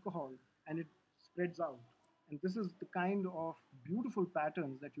of alcohol, and it spreads out. And this is the kind of beautiful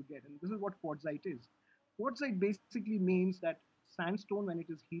patterns that you get. And this is what quartzite is. Quartzite basically means that sandstone, when it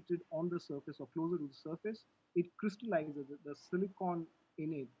is heated on the surface or closer to the surface, it crystallizes. The silicon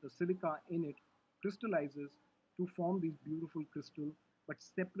in it, the silica in it, crystallizes to form these beautiful crystal, but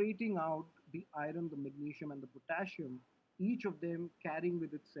separating out the iron, the magnesium, and the potassium, each of them carrying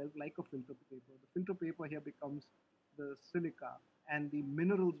with itself like a filter paper. The filter paper here becomes the silica, and the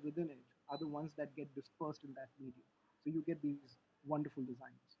minerals within it are the ones that get dispersed in that medium. So you get these wonderful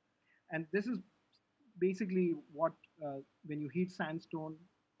designs. And this is basically what, when you heat sandstone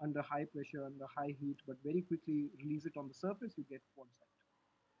under high pressure, under high heat, but very quickly release it on the surface, you get quartzite.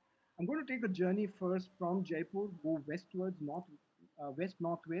 I'm going to take a journey first from Jaipur, go westwards, west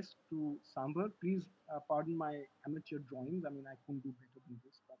northwest to Sambhar. Please pardon my amateur drawings. I mean, I couldn't do better than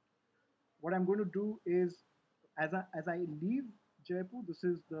this. But what I'm going to do is, as I leave Jaipur, this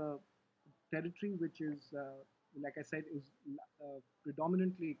is the territory which is, like I said, is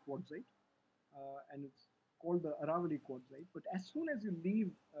predominantly quartzite, and it's called the Aravalli quartzite. But as soon as you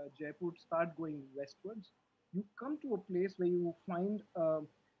leave Jaipur, start going westwards, you come to a place where you find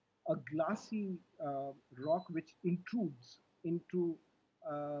a glassy rock which intrudes into,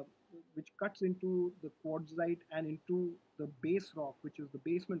 uh, which cuts into the quartzite and into the base rock, which is the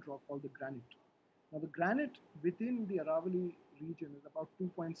basement rock called the granite. Now, the granite within the Aravalli region is about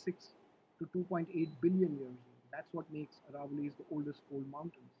 2.6 to 2.8 billion years old. That's what makes Aravallis the oldest coal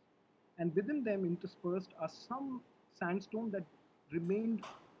mountains. And within them, interspersed, are some sandstone that remained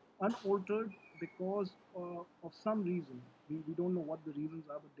unaltered because of some reason. We don't know what the reasons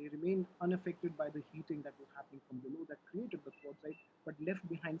are, but they remained unaffected by the heating that was happening from below that created the quartzite, but left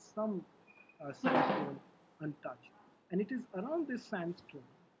behind some sandstone untouched. And it is around this sandstone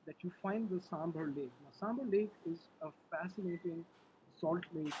that you find the Sambhar Lake. Now, Sambhar Lake is a fascinating salt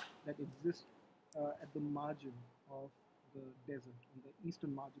lake that exists at the margin of the desert, on the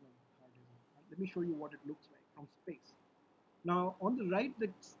eastern margin of the Thar Desert. And let me show you what it looks like from space. Now, on the right,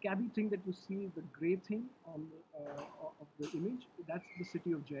 that scabby thing that you see, the gray thing on of the image, that's the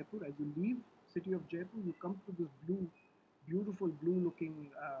city of Jaipur. As you leave city of Jaipur, you come to this beautiful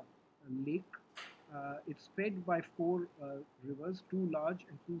blue-looking lake. It's fed by four rivers, two large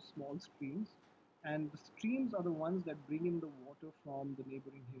and two small streams. And the streams are the ones that bring in the water from the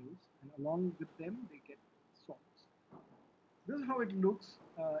neighboring hills, and along with them, they get salts. This is how it looks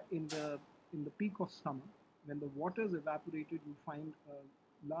in the peak of summer. When the water is evaporated, you find a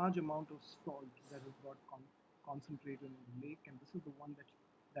large amount of salt that has got concentrated in the lake, and this is the one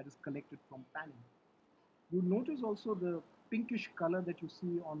that is collected from panning. You notice also the pinkish color that you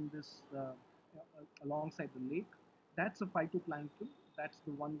see on this alongside the lake. That's a phytoplankton. That's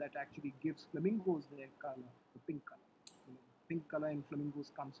the one that actually gives flamingos their color, the pink color. Pink color in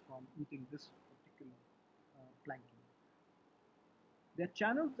flamingos comes from eating this particular plankton. There are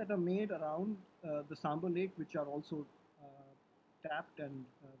channels that are made around the Sambal Lake, which are also tapped and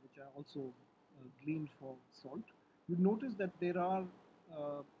which are also gleaned for salt. You notice that there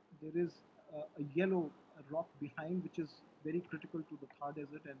is a yellow rock behind, which is very critical to the Thar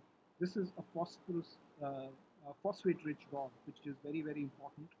Desert, and this is a phosphate-rich rock, which is very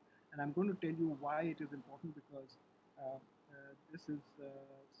important. And I'm going to tell you why it is important because this is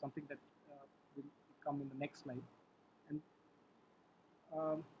something that will come in the next slide. And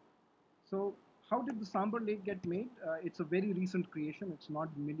um, so, how did the Sambar Lake get made? It's a very recent creation. It's not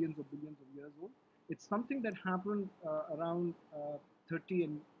millions or billions of years old. It's something that happened around 30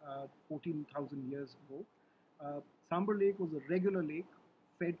 and 14,000 years ago. Sambar Lake was a regular lake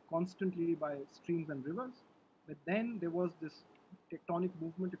fed constantly by streams and rivers. But then there was this tectonic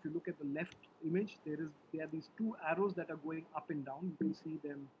movement. If you look at the left image, there are these two arrows that are going up and down. You can see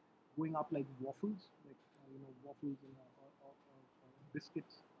them going up like waffles, like waffles in a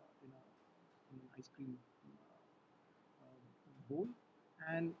biscuits in an ice cream bowl,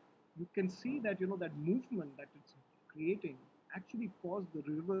 and you can see that that movement that it's creating actually caused the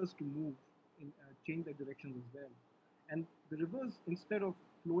rivers to move in change their directions as well. And the rivers, instead of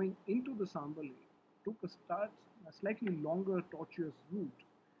flowing into the Samba Lake, took a slightly longer, tortuous route,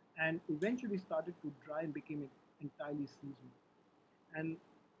 and eventually started to dry and became entirely seasonal. And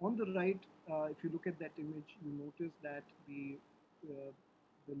on the right, if you look at that image, you notice that uh,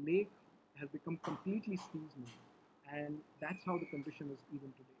 the lake has become completely seasonal, and that's how the condition is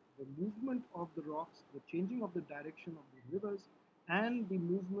even today. The movement of the rocks, the changing of the direction of the rivers, and the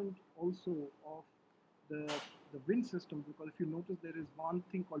movement also of the wind system. Because if you notice, there is one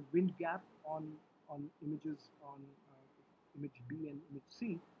thing called wind gap on images on image B and image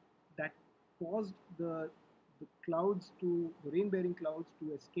C that caused the clouds to the rain bearing clouds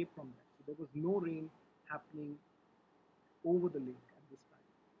to escape from that. So there was no rain happening over the lake at this time.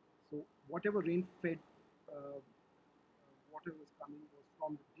 So whatever rain fed water was coming was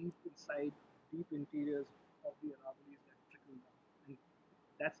from the deep inside, deep interiors of the Aravallis that trickled down. And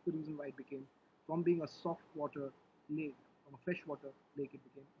that's the reason why it became, from being a soft water lake, from a freshwater lake, it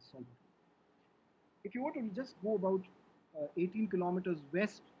became a saltwater lake. If you were to just go about 18 kilometers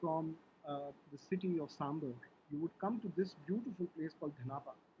west from the city of Sambar, you would come to this beautiful place called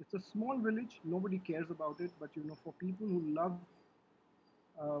Dhanapa. It's a small village, nobody cares about it, but for people who love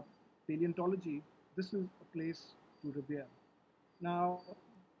uh, paleontology, this is a place to revere. Now,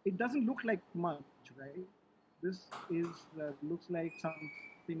 it doesn't look like much, right? This is looks like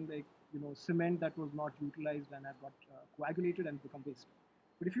something like cement that was not utilized and has got coagulated and become waste.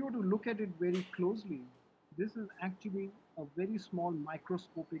 But if you were to look at it very closely, this is actually a very small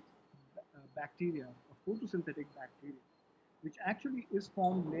microscopic bacteria, a photosynthetic bacteria, which actually is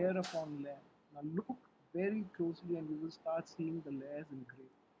formed layer upon layer. Now look very closely and you will start seeing the layers in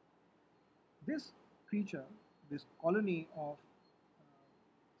gray. This creature, this colony of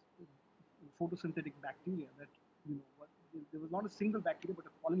photosynthetic bacteria that there was not a single bacteria but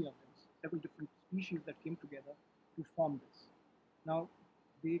a colony of them, several different species that came together to form this. Now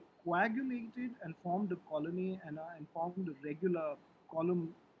they coagulated and formed a colony and formed a regular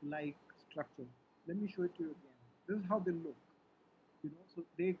column-like structure. Let me show it to you again. This is how they look. So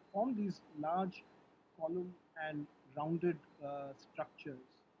they form these large column and rounded structures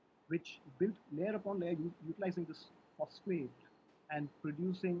which built layer upon layer utilizing this phosphate and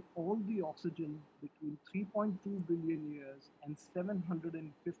producing all the oxygen between 3.2 billion years and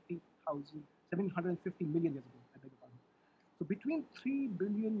 750 million years ago. I beg your pardon. So between 3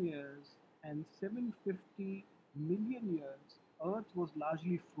 billion years and 750 million years, Earth was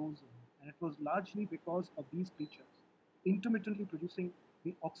largely frozen. And it was largely because of these creatures intermittently producing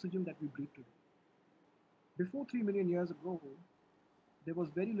the oxygen that we breathe today. Before 3 million years ago, there was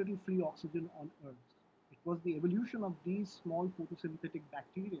very little free oxygen on Earth. It was the evolution of these small photosynthetic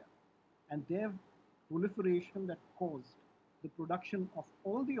bacteria and their proliferation that caused the production of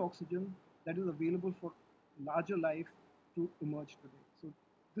all the oxygen that is available for larger life to emerge today. So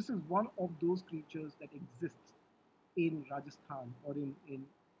this is one of those creatures that exists in Rajasthan or in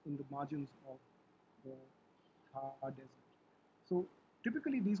the margins of the Thar Desert. So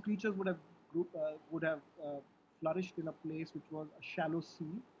typically these creatures would have flourished in a place which was a shallow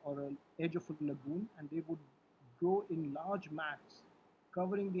sea or an edge of a lagoon, and they would grow in large mats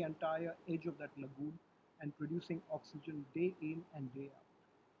covering the entire edge of that lagoon and producing oxygen day in and day out.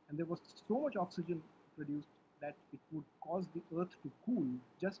 And there was so much oxygen produced that it would cause the earth to cool,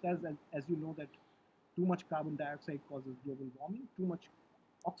 just as you know that too much carbon dioxide causes global warming, too much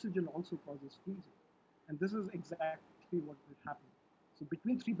oxygen also causes freezing. And this is exactly what will happen. So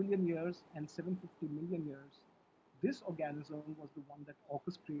between 3 billion years and 750 million years, this organism was the one that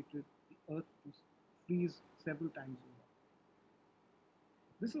orchestrated the earth to freeze several times over.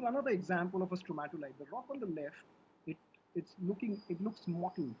 This is another example of a stromatolite. The rock on the left, it it looks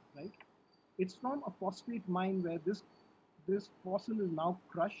mottled, right? It's from a phosphate mine where this fossil is now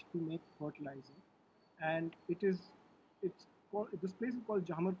crushed to make fertilizer, and it's called this place is called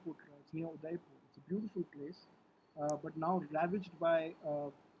Jamarpotra. It's near Udaipur. It's a beautiful place, but now ravaged by a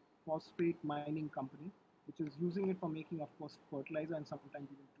phosphate mining company, which is using it for making, of course, fertilizer and sometimes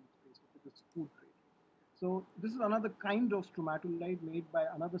even toothpaste, if it is food grade. So this is another kind of stromatolite made by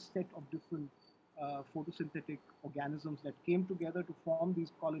another set of different photosynthetic organisms that came together to form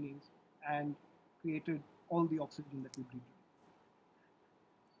these colonies and created all the oxygen that we breathe today.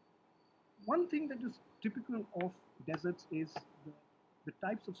 One thing that is typical of deserts is the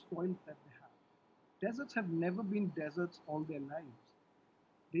types of soil that they have. Deserts have never been deserts all their lives.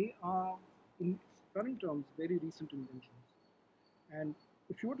 They are, in current terms, very recent inventions. And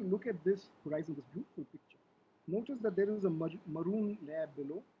if you were to look at this horizon, this beautiful picture, notice that there is a maroon layer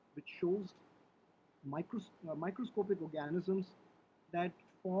below, which shows microscopic organisms that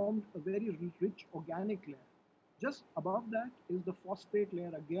formed a very rich organic layer. Just above that is the phosphate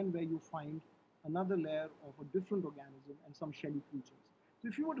layer, again, where you find another layer of a different organism and some shelly creatures. So,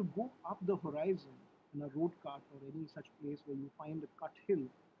 if you were to go up the horizon in a road cut or any such place where you find a cut hill,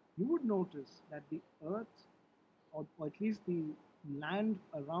 you would notice that the earth, or at least the land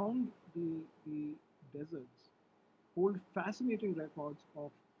around the deserts, hold fascinating records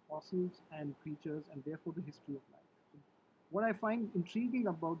of fossils and creatures and therefore the history of life. So what I find intriguing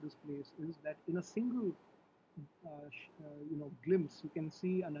about this place is that in a single glimpse, you can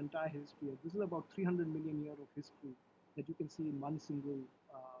see an entire history. This is about 300 million years of history that you can see in one single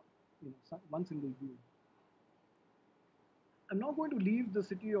view. I'm now going to leave the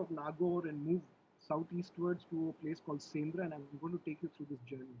city of Nagaur and move southeastwards to a place called Sendra, and I'm going to take you through this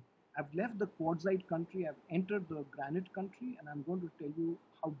journey. I've left the quartzite country, I've entered the granite country, and I'm going to tell you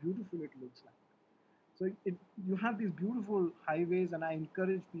how beautiful it looks like. So you have these beautiful highways, and I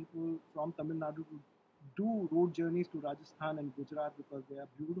encourage people from Tamil Nadu to do road journeys to Rajasthan and Gujarat because they are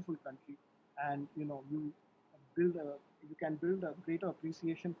beautiful country, and build a you can build a greater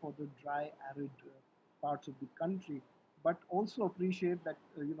appreciation for the dry, arid parts of the country, but also appreciate that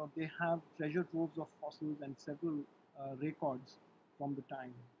they have treasure troves of fossils and several records from the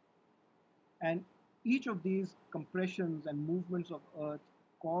time. And each of these compressions and movements of earth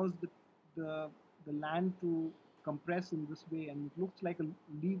cause the, the land to compress in this way, and it looks like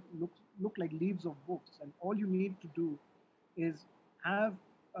look like leaves of books. And all you need to do is have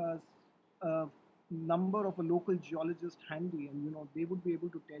a number of a local geologist handy, and they would be able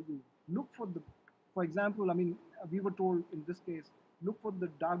to tell you, look for the, for example, I mean, we were told in this case, look for the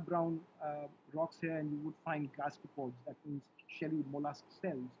dark brown rocks here, and you would find gastropods. That means shelly mollusk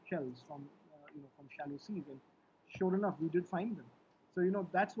shells from from shallow seas. And sure enough, we did find them. So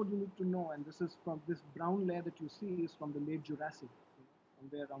that's what you need to know. And this is from this brown layer that you see is from the late Jurassic,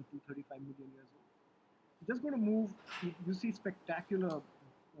 somewhere around 235 million years old. Just going to move. You see spectacular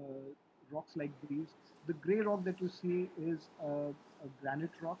rocks like these. The gray rock that you see is a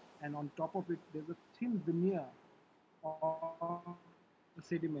granite rock, and on top of it, there's a thin veneer of a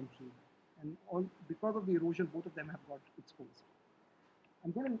sedimentary. And all because of the erosion, both of them have got exposed.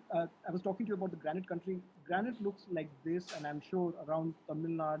 I was talking to you about the granite country. Granite looks like this, and I'm sure around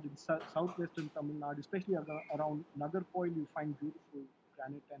Tamil Nadu, in southwestern Tamil Nadu, especially around Nagarcoil, you find beautiful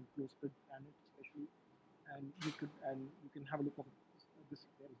granite and close-fed granite, especially. And you can have a look at this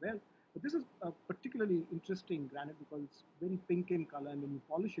there as well. But this is a particularly interesting granite because it's very pink in color, and when you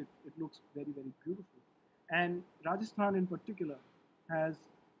polish it, it looks very, very beautiful. And Rajasthan, in particular, has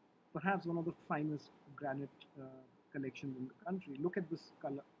perhaps one of the finest granite collections in the country. Look at this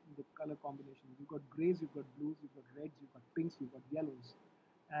color, the color combination. You've got grays, you've got blues, you've got reds, you've got pinks, you've got yellows,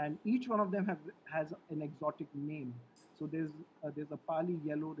 and each one of them has an exotic name. So there's a Pali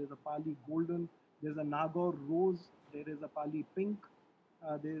yellow, there's a Pali golden, there's a Nagaur rose, there is a Pali pink,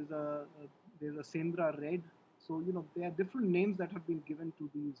 uh, there's a uh, there's a Sendra red. So there are different names that have been given to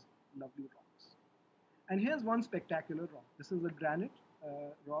these lovely rocks. And here's one spectacular rock. This is a granite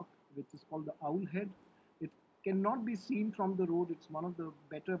rock, which is called the Owl Head. It cannot be seen from the road. It's one of the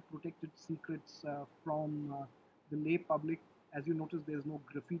better protected secrets from the lay public. As you notice, there's no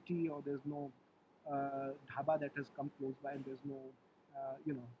graffiti or there's no dhaba that has come close by, and uh,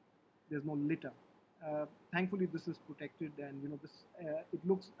 you know, there's no litter. Thankfully, this is protected, and this it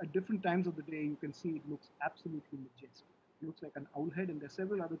looks at different times of the day. You can see it looks absolutely majestic. It looks like an owl head, and there's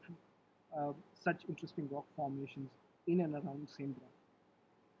several other such interesting rock formations in and around Sendra.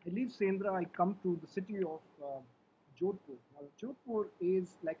 I leave Sendra, I come to the city of Jodhpur. Now, Jodhpur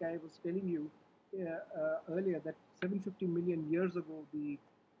is, like I was telling you earlier, that 750 million years ago,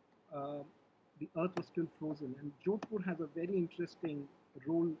 uh, the earth was still frozen. And Jodhpur has a very interesting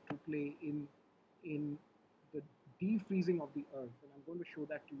role to play in the defreezing of the earth. And I'm going to show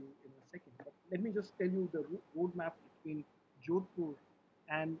that to you in a second. But let me just tell you the roadmap between Jodhpur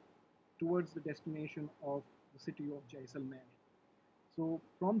and towards the destination of the city of Jaisalmer. So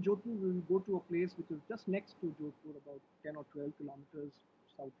from Jodhpur, we will go to a place which is just next to Jodhpur, about 10 or 12 kilometers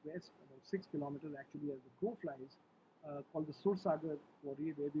southwest, about 6 kilometers actually as the crow flies, called the Sursagar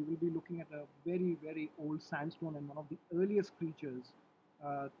Quarry, where we will be looking at a very, very old sandstone and one of the earliest creatures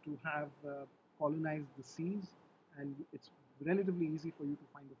to have colonized the seas. And it's relatively easy for you to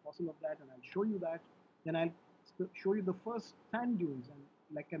find the fossil of that, and I'll show you that. Then I'll show you the first sand dunes. And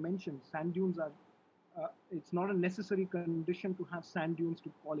like I mentioned, sand dunes are it's not a necessary condition to have sand dunes to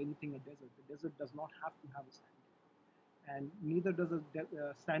call anything a desert. The desert does not have to have a sand dune. and neither does a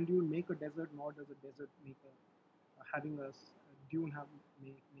sand dune make a desert, nor does a desert make having a dune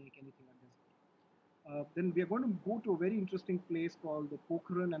make anything a desert. Then we are going to go to a very interesting place called the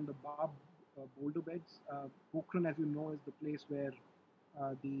Pokhran and the Bab boulder beds. Pokhran, as you know, is the place where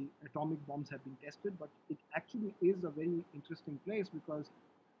the atomic bombs have been tested, but it actually is a very interesting place because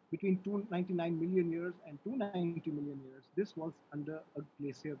between 299 million years and 290 million years, this was under a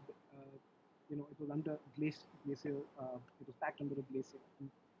glacier. It was under glacier. It was packed under a glacier. And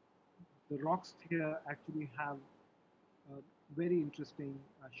the rocks here actually have very interesting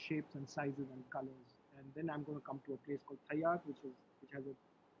shapes and sizes and colors. And then I'm going to come to a place called Thayat, which has a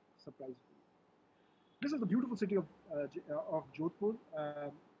surprise for you. This is the beautiful city of Jodhpur.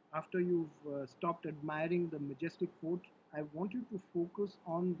 After you've stopped admiring the majestic fort, I want you to focus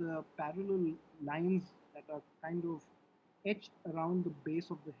on the parallel lines that are kind of etched around the base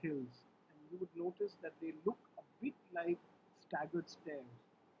of the hills. And you would notice that they look a bit like staggered stairs.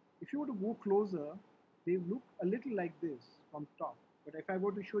 If you were to go closer, they look a little like this from top. But if I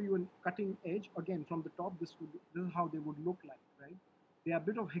were to show you a cutting edge, again from the top, this is how they would look like, right? They are a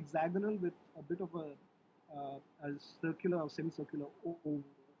bit of hexagonal with a bit of a circular or semicircular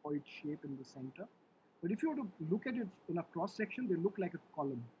ovoid shape in the center. But if you were to look at it in a cross section, they look like a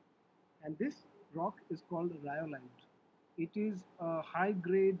column. And this rock is called rhyolite. It is a high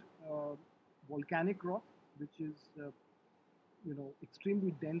grade volcanic rock, which is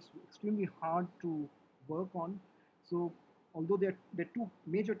extremely dense, extremely hard to work on. So although there are two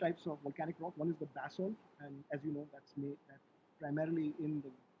major types of volcanic rock, one is the basalt, and as you know, that's primarily in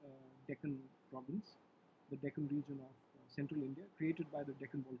the Deccan province, the Deccan region of central India, created by the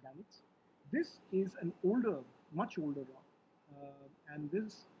Deccan volcanics. This is an older, much older rock, and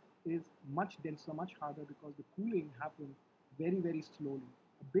this is much denser, much harder because the cooling happened very, very slowly,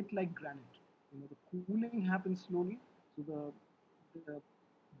 a bit like granite. The cooling happens slowly, so the,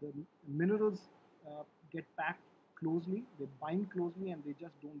 the minerals get packed closely, they bind closely, and they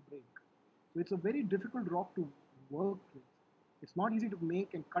just don't break. So it's a very difficult rock to work with. It's not easy to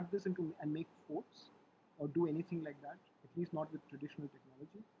make and cut this into and make forts or do anything like that, at least not with traditional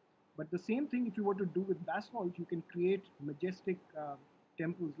technology. But the same thing, if you were to do with basalt, you can create majestic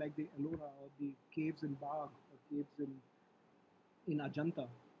temples like the Ellora or the caves in Bagh or caves in Ajanta,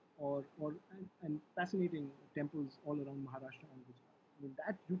 and fascinating temples all around Maharashtra and Gujarat. I mean,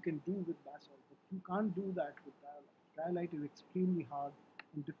 that you can do with basalt, but you can't do that with rhyolite. Rhyolite is extremely hard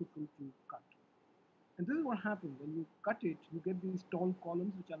and difficult to cut. And this is what happens when you cut it, you get these tall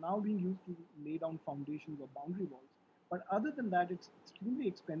columns which are now being used to lay down foundations or boundary walls. But other than that, it's extremely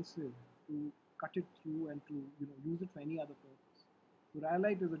expensive to cut it through and to use it for any other purpose. So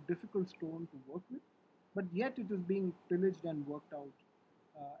rhyolite is a difficult stone to work with, but yet it is being pillaged and worked out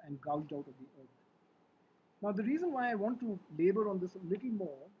and gouged out of the earth. Now, the reason why I want to labor on this a little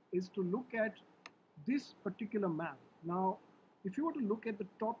more is to look at this particular map. Now, if you were to look at the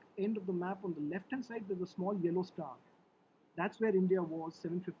top end of the map on the left hand side, there's a small yellow star. That's where India was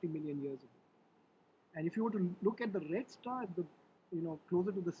 750 million years ago. And if you were to look at the red star, at the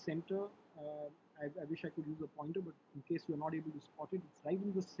closer to the center, I wish I could use a pointer, but in case you're not able to spot it, it's right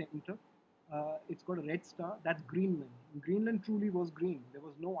in the center. It's got a red star. That's Greenland. And Greenland truly was green. There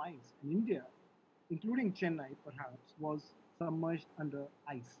was no ice. And India, including Chennai perhaps, was submerged under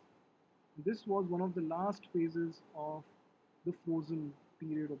ice. This was one of the last phases of the frozen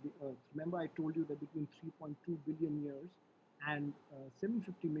period of the Earth. Remember, I told you that between 3.2 billion years and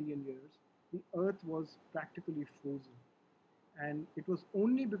 750 million years, the Earth was practically frozen. And it was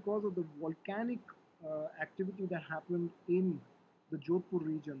only because of the volcanic activity that happened in the Jodhpur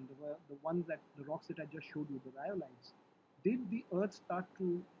region, the rocks that I just showed you, the rhyolites, did the Earth start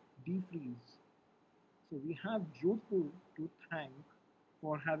to defreeze. So we have Jodhpur to thank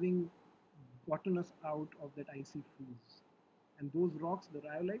for having gotten us out of that icy freeze. And those rocks, the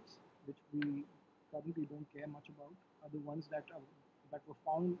rhyolites, which we currently don't care much about, are the ones that were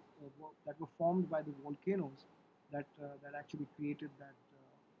found that were formed by the volcanoes that actually created that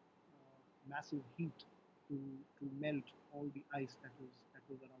massive heat to melt all the ice that was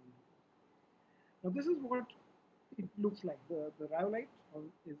around the Earth. Now this is what it looks like. The rhyolite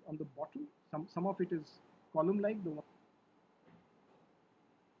is on the bottom. Some of it is column-like.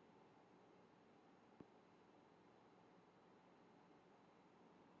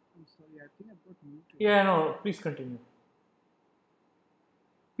 I'm sorry, I think I've got muted. Yeah, no, please continue.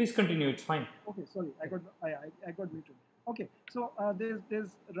 Please continue, it's fine. Okay, sorry, I got muted. Okay, so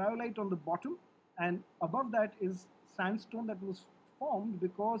there's rhyolite on the bottom, and above that is sandstone that was formed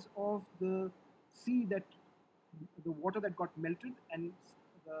because of the sea that the water that got melted and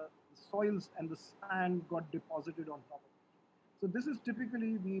the soils and the sand got deposited on top of it. So this is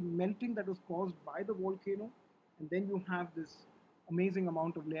typically the melting that was caused by the volcano, and then you have this amazing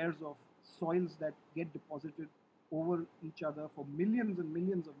amount of layers of soils that get deposited over each other for millions and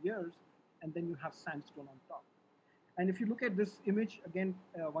millions of years, and then you have sandstone on top. And if you look at this image again,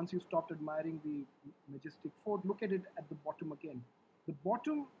 once you stopped admiring the majestic fort, look at it at the bottom again. The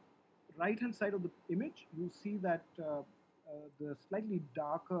bottom right hand side of the image, you see that the slightly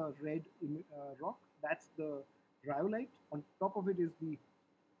darker red rock, that's the rhyolite. On top of it is the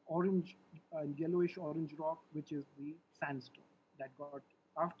orange and yellowish orange rock, which is the sandstone that got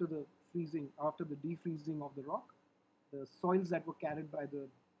after the freezing, after the defreezing of the rock, the soils that were carried by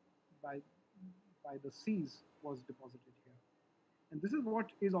by the seas was deposited here. And this is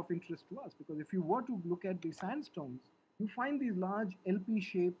what is of interest to us because if you were to look at the sandstones, you find these large LP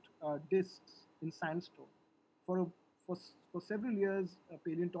shaped discs in sandstone. For, a, for several years,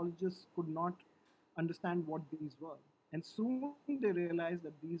 paleontologists could not understand what these were. And soon they realized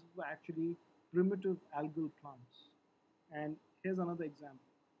that these were actually primitive algal plants. And here's another example.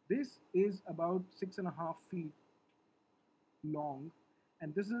 This is about 6.5 feet long,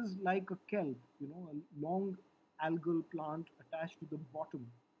 and this is like a kelp, a long algal plant attached to the bottom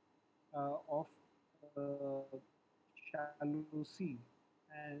of shallow sea,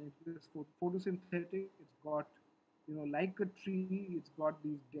 and it is photosynthetic. It's got, like a tree, it's got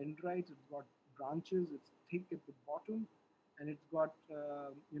these dendrites, it's got branches, it's thick at the bottom, and it's got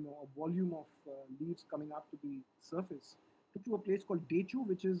a volume of leaves coming up to the surface. To a place called Dechu,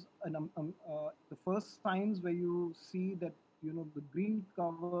 which is the first signs where you see that the green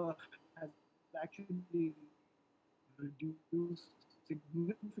cover has actually reduced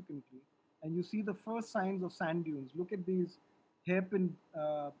significantly, and you see the first signs of sand dunes. Look at these hairpin.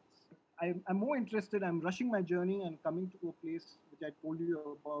 I'm more interested. I'm rushing my journey and coming to a place which I told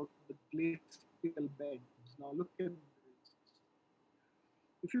you about, the glacial beds. Now look at this.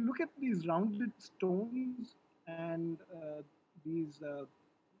 If you look at these rounded stones and these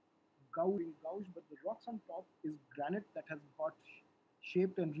gouge, but the rocks on top is granite that has got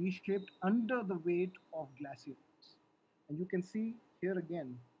shaped and reshaped under the weight of glaciers. And you can see here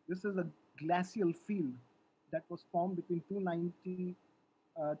again, this is a glacial field that was formed between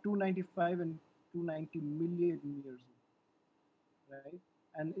 295 and 290 million years ago, right?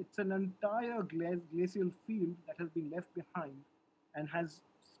 And it's an entire glacial field that has been left behind and has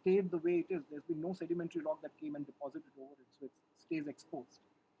stayed the way it is. There's been no sedimentary rock that came and deposited over it, so it stays exposed.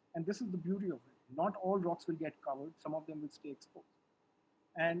 And this is the beauty of it. Not all rocks will get covered, some of them will stay exposed.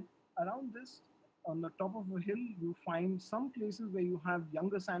 And around this, on the top of a hill, you find some places where you have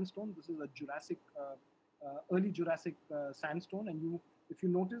younger sandstone. This is a early Jurassic sandstone. And if you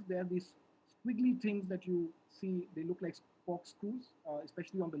notice, there are these squiggly things that you see. They look like corkscrews,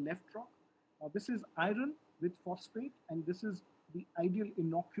 especially on the left rock. This is iron with phosphate, and this is the ideal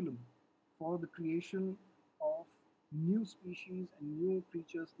inoculum for the creation of new species and new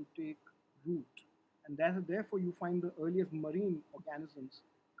creatures to take root. And therefore, you find the earliest marine organisms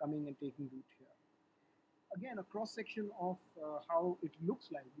coming and taking root here. Again, a cross section of how it looks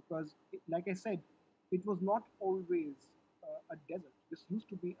like, because, like I said, it was not always a desert. This used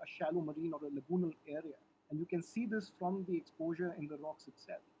to be a shallow marine or a lagoonal area. And you can see this from the exposure in the rocks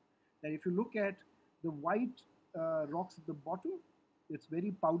itself. That if you look at the white rocks at the bottom, it's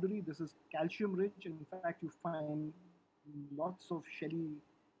very powdery. This is calcium rich. In fact, you find lots of shelly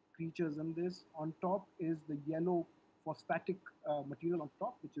creatures in this. On top is the yellow phosphatic material on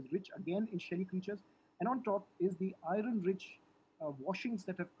top, which is rich again in shelly creatures. And on top is the iron rich washings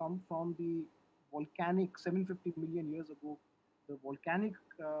that have come from the volcanic 750 million years ago, the volcanic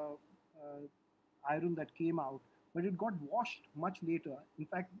iron that came out, but it got washed much later. In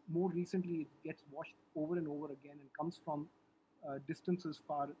fact, more recently, it gets washed over and over again and comes from distances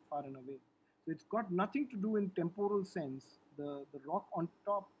far and away. So it's got nothing to do in temporal sense. The rock on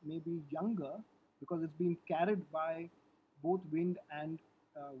top may be younger because it's been carried by both wind and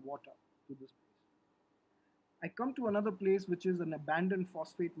water to this place. I come to another place which is an abandoned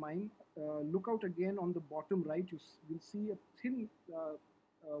phosphate mine. Look out again on the bottom right. Will see a thin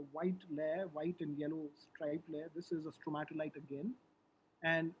white layer, white and yellow striped layer. This is a stromatolite again.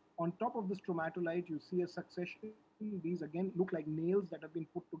 And on top of the stromatolite, you see a succession. These again look like nails that have been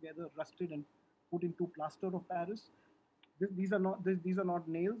put together, rusted, and put into plaster of Paris. These are not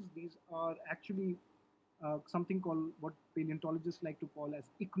nails. These are actually something called what paleontologists like to call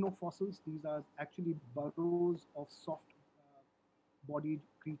as ichnofossils. These are actually burrows of soft bodied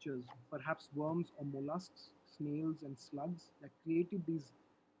creatures, perhaps worms or mollusks, snails, and slugs that created these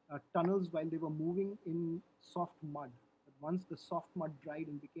tunnels while they were moving in soft mud. Once the soft mud dried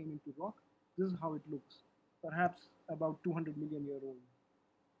and became into rock, this is how it looks, perhaps about 200 million year old.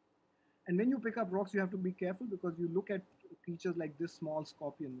 And when you pick up rocks, you have to be careful because you look at creatures like this small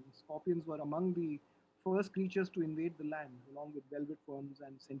scorpion. Scorpions were among the first creatures to invade the land, along with velvet worms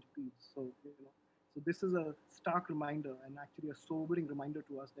and centipedes. So, so this is a stark reminder and actually a sobering reminder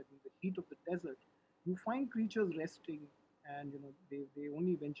to us that in the heat of the desert, you find creatures resting, and they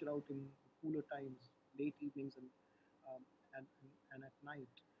only venture out in cooler times, late evenings um, and at night.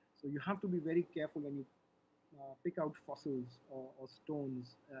 So you have to be very careful when you pick out fossils or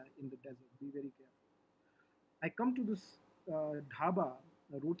stones in the desert. Be very careful. I come to this dhaba,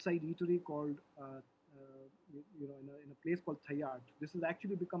 a roadside eatery called, in a place called Thayart. This has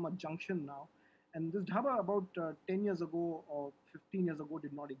actually become a junction now. And this dhaba about 10 years ago or 15 years ago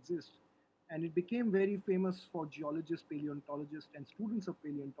did not exist. And it became very famous for geologists, paleontologists, and students of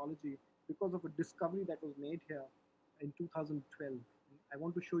paleontology because of a discovery that was made here in 2012. I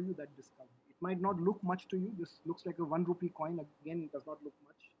want to show you that discovery. It might not look much to you. This looks like a 1 rupee coin. Again, it does not look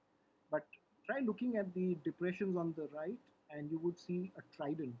much. But try looking at the depressions on the right, and you would see a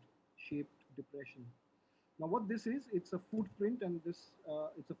trident shaped depression. Now, what this is, it's a footprint, and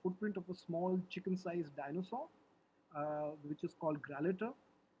it's a footprint of a small chicken-sized dinosaur, which is called Graliter.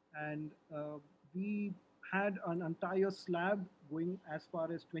 And we had an entire slab going as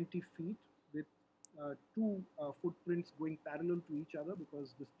far as 20 feet with two footprints going parallel to each other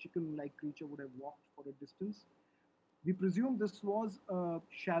because this chicken-like creature would have walked for a distance. We presume this was a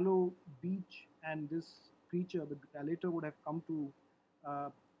shallow beach, and this creature, the Gralator, would have come to uh,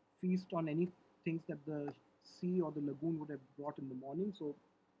 feast on any things that the sea or the lagoon would have brought in the morning. So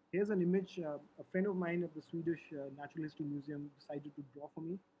here's an image a friend of mine at the Swedish Natural History Museum decided to draw for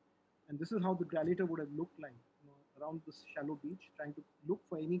me. And this is how the Gralator would have looked like, around this shallow beach, trying to look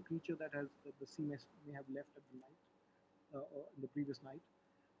for any creature that the sea may have left at the night or in the previous night.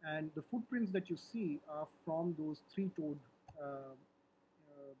 And the footprints that you see are from those three-toed,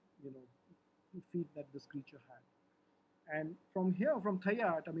 you know, feet that this creature had. And from here, from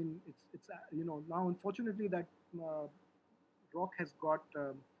Thayat, I mean, now unfortunately that uh, rock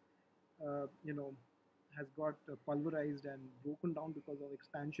you know, has got pulverized and broken down because of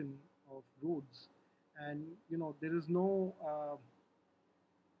expansion of roads. And there is no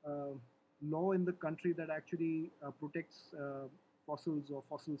uh, law in the country that actually protects fossils or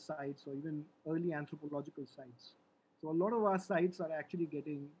fossil sites or even early anthropological sites. So a lot of our sites are actually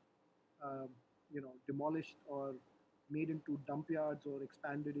getting, uh, demolished or made into dump yards or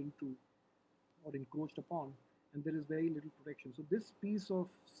expanded into or encroached upon, and there is very little protection. So this piece of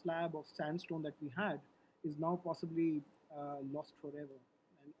slab of sandstone that we had is now possibly lost forever,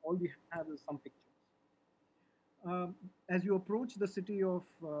 and all we have is some pictures. As you approach the city of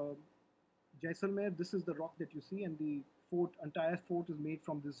Jaisalmer, this is the rock that you see, and the entire fort is made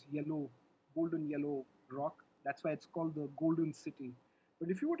from this golden yellow rock. That's why it's called the Golden City. But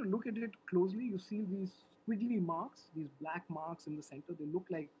if you were to look at it closely, you see these squiggly marks, these black marks in the center. They look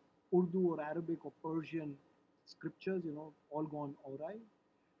like Urdu or Arabic or Persian scriptures, all gone awry.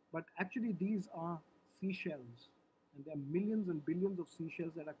 But actually, these are seashells, and there are millions and billions of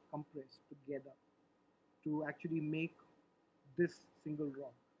seashells that are compressed together to actually make this single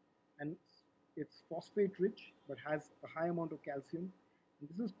rock. And it's phosphate rich but has a high amount of calcium. And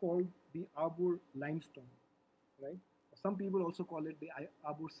this is called the Arbor limestone, right? Some people also call it the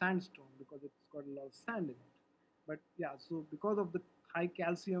Arbor sandstone because it's got a lot of sand in it. But yeah, so because of the high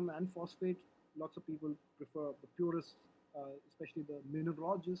calcium and phosphate, lots of people prefer the purest, especially the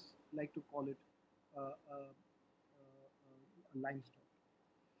mineralogists like to call it a limestone.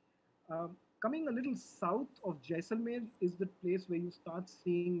 Coming a little south of Jaisalmer is the place where you start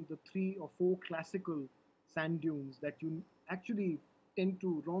seeing the 3 or 4 classical sand dunes that you actually tend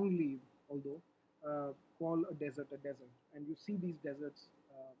to wrongly, although, call a desert. And you see these deserts,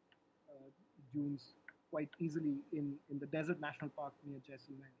 dunes quite easily in the Desert National Park near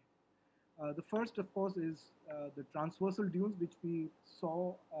Jaisalmer. The first, of course, is the transversal dunes, which we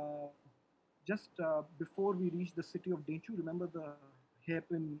saw just before we reached the city of Denchu. Remember the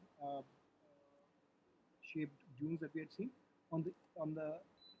hairpin shaped dunes that we had seen? On the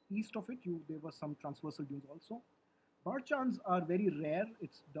east of it, there were some transversal dunes also. Barchans are very rare.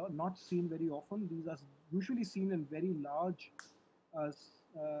 It's not seen very often. These are usually seen in very large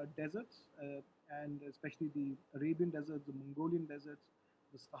deserts, and especially the Arabian deserts, the Mongolian deserts,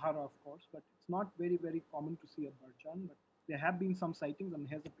 the Sahara, of course. But it's not very, very common to see a Barchan. But there have been some sightings, and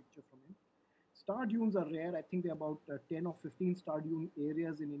here's a picture from him. Star dunes are rare. I think there are about 10 or 15 star dune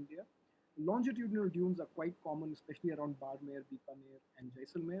areas in India. Longitudinal dunes are quite common, especially around Barmer, Bikaner, and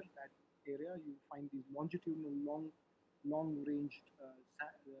Jaisalmer. That area, you find these longitudinal long long-ranged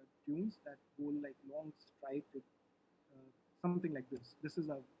dunes that go like long striped, something like this. This is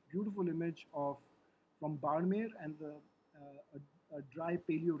a beautiful image of from Barmer and a dry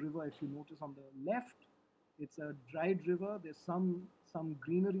paleo river. If you notice on the left, it's a dried river. There's some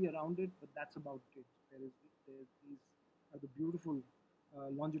greenery around it, but that's about it. These are the beautiful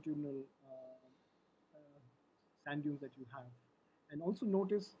longitudinal sand dunes that you have. And also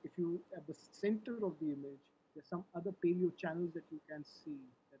notice if you at the center of the image, there's some other paleo channels that you can see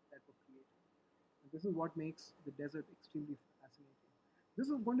that were created. And this is what makes the desert extremely fascinating. This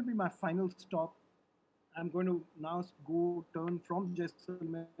is going to be my final stop. I'm going to now go turn from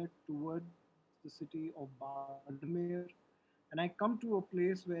Jaisalmer towards the city of Barmer, and I come to a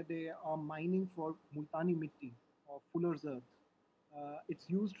place where they are mining for multani mitti or fuller's earth. It's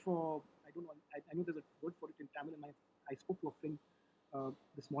used for, I don't know, I know there's a word for it in Tamil, and I spoke to a friend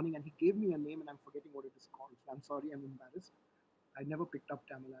this morning, and he gave me a name, and I'm forgetting what it is called. So I'm sorry, I'm embarrassed. I never picked up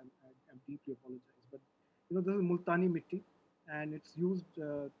Tamil. I'm deeply apologize. But this is multani mitti, and it's used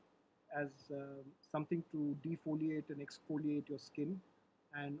as something to defoliate and exfoliate your skin,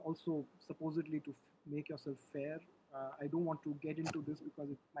 and also supposedly to make yourself fair. I don't want to get into this because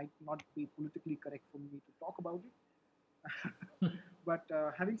it might not be politically correct for me to talk about it. But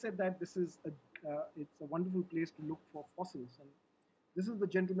having said that, it's a wonderful place to look for fossils, and this is the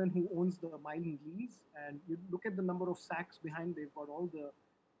gentleman who owns the mine in lease. And you look at the number of sacks behind; they've got all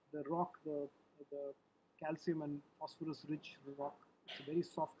the rock, the calcium and phosphorus rich rock. It's a very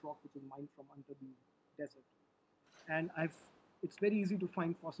soft rock which is mined from under the desert. And it's very easy to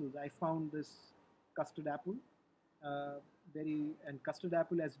find fossils. I found this custard apple, and custard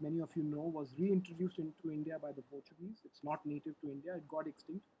apple, as many of you know, was reintroduced into India by the Portuguese. It's not native to India; it got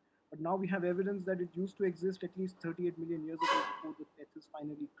extinct. But now we have evidence that it used to exist at least 38 million years ago before the Tethys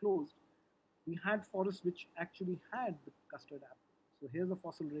finally closed. We had forests which actually had the custard apple. So here's a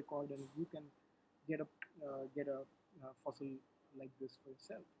fossil record, and you can get a fossil like this for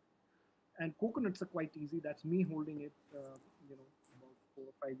yourself. And coconuts are quite easy. That's me holding it, about 4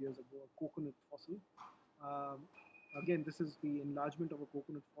 or 5 years ago, a coconut fossil. Um, Again, this is the enlargement of a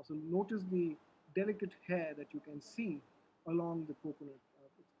coconut fossil. Notice the delicate hair that you can see along the coconut.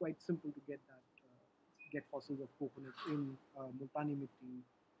 It's quite simple to get fossils of coconut in Multani Mitti,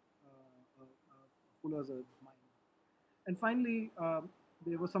 Fuller's Earth mine. And finally,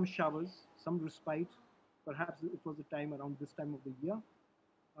 there were some showers, some respite. Perhaps it was the time around this time of the year.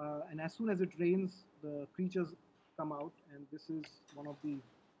 And as soon as it rains, the creatures come out, and this is one of the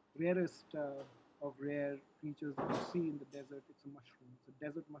rarest of rare creatures that you see in the desert. It's a mushroom. It's a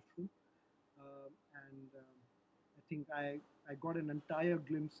desert mushroom, and I think I got an entire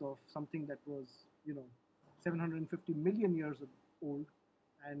glimpse of something that was 750 million years old,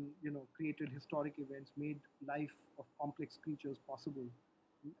 and created historic events, made life of complex creatures possible,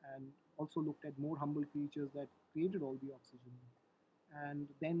 and also looked at more humble creatures that created all the oxygen, and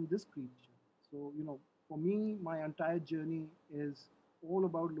then this creature. So, for me, my entire journey is all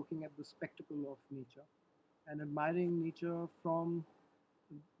about looking at the spectacle of nature and admiring nature from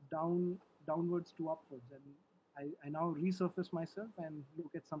downwards to upwards. And I now resurface myself and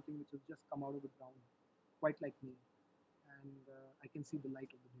look at something which has just come out of the ground, quite like me, and I can see the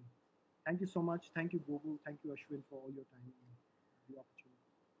light of the day. Thank you so much. Thank you, Gogul. Thank you, Ashwin, for all your time and the opportunity.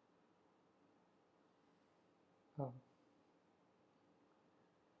 Uh,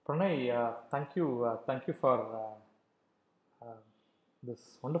 Pranay, thank you for uh,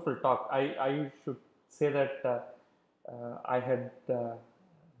 this wonderful talk. I should say that I had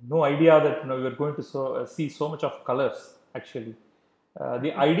no idea that we were going to see so much of colors. Actually,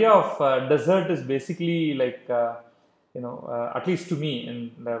 the idea of desert is basically like at least to me,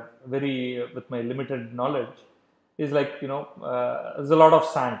 and very with my limited knowledge, is like there's a lot of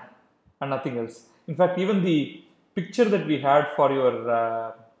sand and nothing else. In fact, even the picture that we had for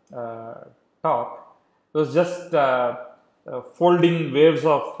your talk was just folding waves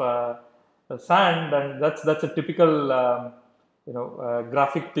of sand, and that's a typical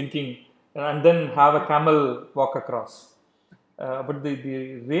graphic thinking, and then have a camel walk across. But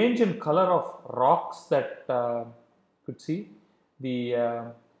the range and color of rocks that could see,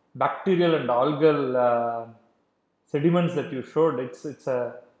 the bacterial and algal sediments that you showed, it's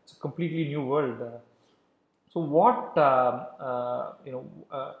a completely new world. So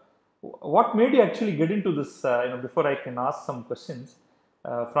what made you actually get into this? Before I can ask some questions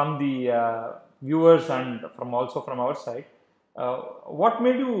from the viewers and also from our side, what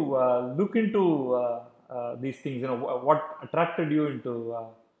made you look into these things? What attracted you into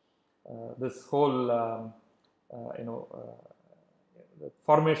this whole the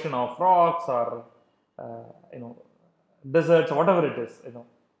formation of rocks, or uh, you know deserts, whatever it is,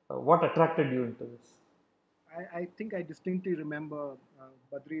 what attracted you into this? I think I distinctly remember,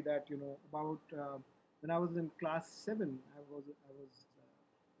 Badri, that about when I was in class seven, you know,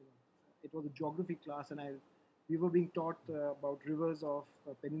 it was a geography class, and I we were being taught about rivers of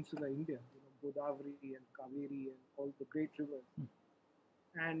Peninsular India, Godavari and Kaveri and all the great rivers,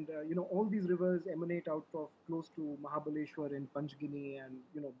 and all these rivers emanate out of close to Mahabaleshwar in Panchgini, and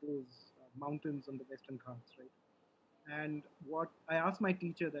those mountains on the Western Ghats, right? And what I asked my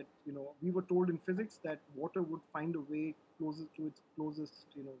teacher that we were told in physics that water would find a way closest to its closest,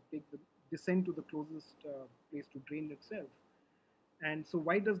 take the descent to the closest place to drain itself. And so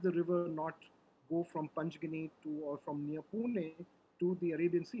why does the river not go from Panchgani to, or from near Pune to the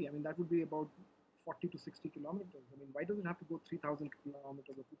Arabian Sea? I mean, that would be about 40 to 60 kilometers. I mean, why does it have to go 3,000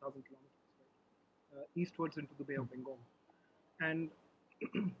 kilometers or 2,000 kilometers, right? Eastwards into the Bay of Bengal? And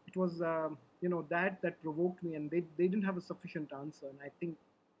it was that provoked me, and they didn't have a sufficient answer. And I think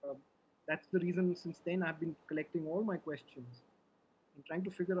uh, that's the reason since then I've been collecting all my questions and trying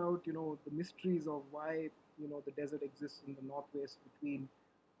to figure out the mysteries of why the desert exists in the northwest between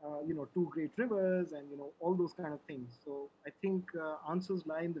two great rivers, and all those kind of things. So I think answers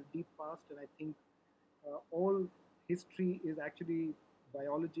lie in the deep past, and I think all history is actually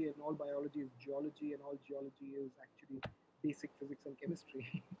biology, and all biology is geology, and all geology is actually basic physics and chemistry.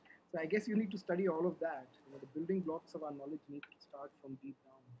 So I guess you need to study all of that. The building blocks of our knowledge need to start from deep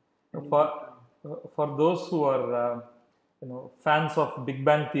down and in For deep time. those who are fans of Big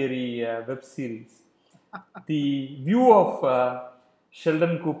Bang Theory web series, the view of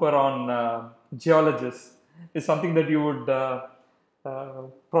Sheldon Cooper on geologists is something that you would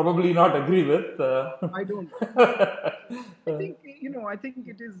probably not agree with. I don't. I think I think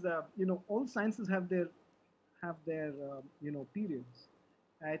it is all sciences have their periods.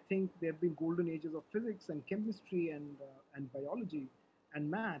 I think there have been golden ages of physics and chemistry and biology and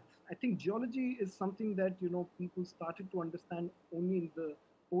math. I think geology is something that people started to understand only in the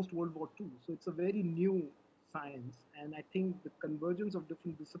post World War II. So it's a very new science, and I think the convergence of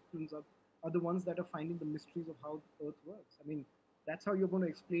different disciplines are the ones that are finding the mysteries of how the Earth works. I mean, that's how you're going to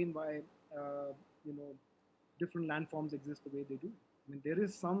explain why you know different landforms exist the way they do. I mean, there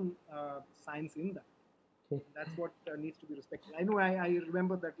is some science in that. Okay. That's what needs to be respected. I know. I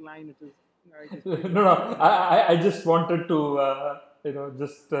remember that line. It is pretty No, no, dramatic. I just wanted to,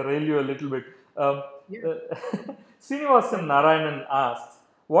 just rail you a little bit. Yeah. Srinivasan Narayanan asks,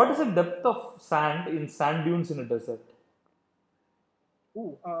 what is the depth of sand in sand dunes in a desert?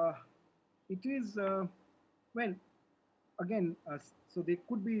 Oh, it is. Well, again, so they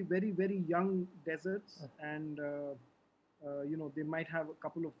could be very, very young deserts, and they might have a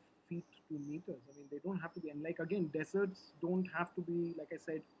couple of feet to meters. I mean, they don't have to be. And like again, deserts don't have to be, like I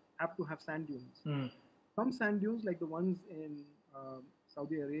said, have to have sand dunes. Hmm. Some sand dunes, like the ones in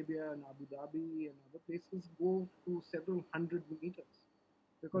Saudi Arabia and Abu Dhabi and other places, go to several hundred meters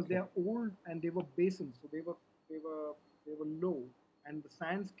because they Okay. are old and they were basins, so they were they were low, and the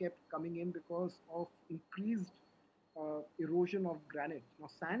sands kept coming in because of increased erosion of granite. Now,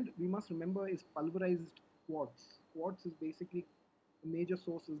 sand, we must remember, is pulverized quartz. Quartz is basically the major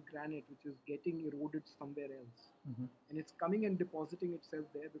source is granite, which is getting eroded somewhere else, and it's coming and depositing itself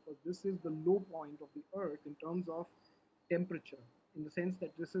there because this is the low point of the earth in terms of temperature, in the sense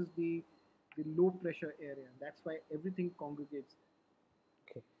that this is the low pressure area. That's why everything congregates there.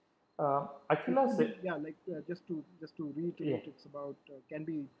 Okay. And it Akila could be, said, yeah, like just to yeah. reiterate, it's about can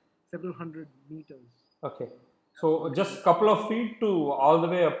be several hundred meters, Okay. as So somebody just would couple of feet to all the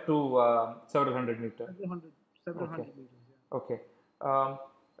way up to several hundred meter. several Okay. hundred meters. Yeah. Okay. Um,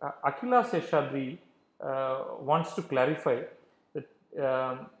 Akila Seshadri wants to clarify that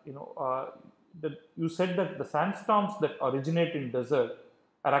that you said that the sandstorms that originate in desert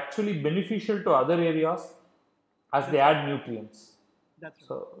are actually beneficial to other areas as they That's right. add nutrients. That's right.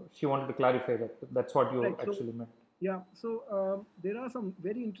 So she wanted to clarify that. That's what you Right. So actually meant. yeah. So there are some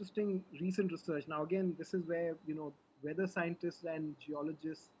very interesting recent research. Now again, this is where weather scientists and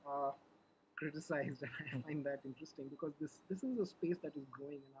geologists are criticized, and I find that interesting because this is a space that is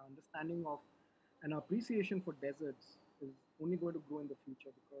growing, and our understanding of and our appreciation for deserts is only going to grow in the future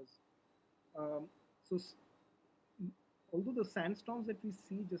because um, so although the sandstorms that we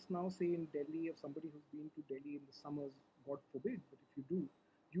see just now, say in Delhi, of somebody who's been to Delhi in the summers, God forbid, but if you do,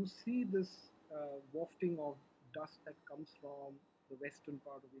 you see this wafting of dust that comes from the western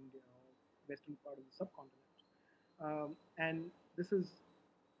part of India or western part of the subcontinent. And this is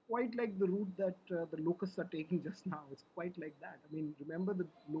quite like the route that the locusts are taking just now. It's quite like that. I mean, remember the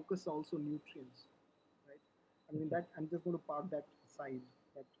locusts are also nutrients, right? I mean, Okay. that I'm just going to park that aside.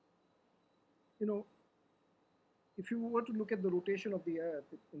 But you know, if you were to look at the rotation of the Earth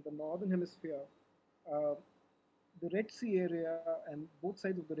in the northern hemisphere, uh, the Red Sea area and both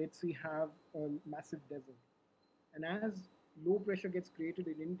sides of the Red Sea have a massive desert. And as low pressure gets created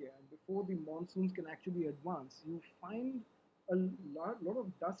in India, and before the monsoons can actually advance, you find a lot of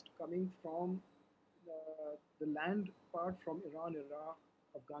dust coming from the land part from Iran, Iraq,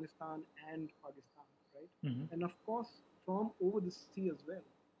 Afghanistan, and Pakistan, right? Hmm. And of course, from over the sea as well.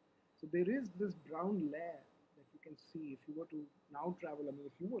 So there is this brown layer that you can see if you were to now travel. I mean,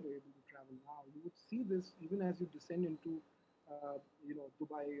 if you were able to travel now, you would see this even as you descend into,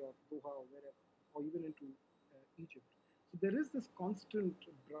 Dubai or Doha or wherever, or even into Egypt. So there is this constant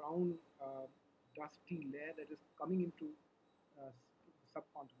brown, dusty layer that is coming into the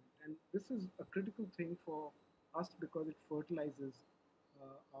subcontinent, and this is a critical thing for us because it fertilizes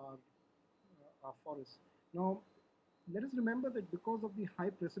our forests. Now, let us remember that because of the high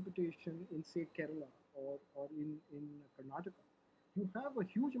precipitation in, say, Kerala or in Karnataka, you have a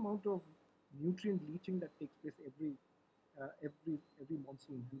huge amount of nutrient leaching that takes place every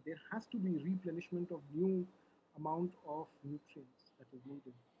monsoon. And there has to be replenishment of new amount of nutrients that is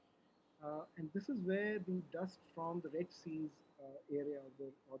needed. And this is where the dust from the Red Seas area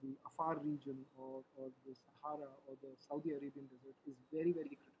or the Afar region or the Sahara or the Saudi Arabian desert is very,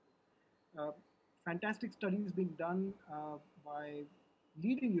 very critical. Fantastic studies being done by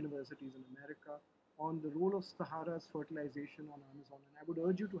leading universities in America on the role of Sahara's fertilization on Amazon. And I would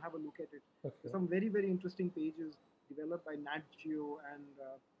urge you to have a look at it. There's Okay. some very, very interesting pages developed by Nat Geo and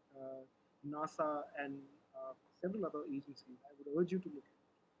NASA and several other agencies. I would urge you to look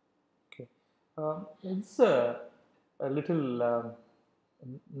at it. Okay. It's a little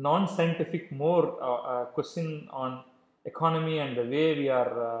non-scientific, more question on economy and the way we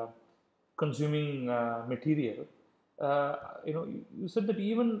are consuming material. You said that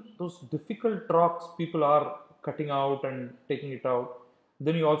even those difficult rocks people are cutting out and taking it out.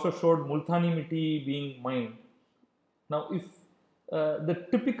 Then you also showed Multani mitti being mined. Now, if the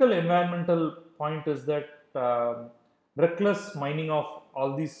typical environmental point is that reckless mining of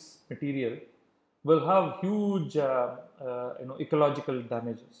all these material will have huge, ecological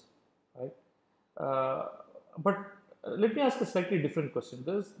damages, right? Uh, but let me ask a slightly different question.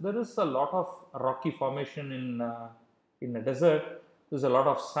 There is a lot of rocky formation in a desert. There's a lot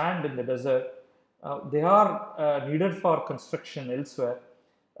of sand in the desert. They are needed for construction elsewhere,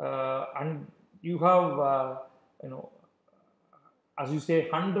 and you have you know as you say,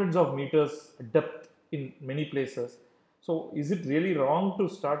 hundreds of meters depth in many places. So, is it really wrong to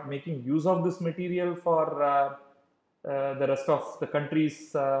start making use of this material for the rest of the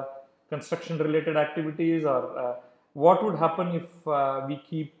country's construction related activities? Or what would happen if we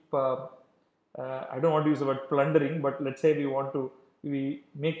keep, I don't want to use the word plundering, but let's say we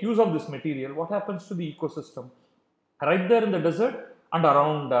make use of this material, what happens to the ecosystem right there in the desert and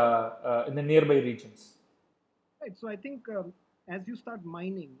around in the nearby regions? Right. So I think as you start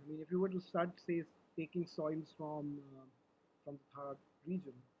mining, I mean, if you were to start, say, taking soils from the Thar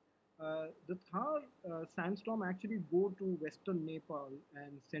region, the Thar sandstone actually go to western Nepal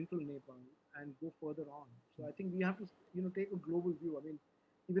and central Nepal and go further on. So I think we have to, take a global view. I mean,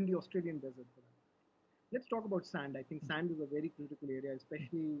 even the Australian desert for that. Let's talk about sand. I think sand is a very critical area,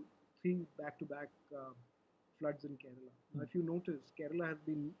 especially three back-to-back floods in Kerala. Now, if you notice, Kerala has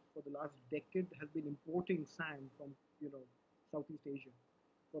been for the last decade has been importing sand from Southeast Asia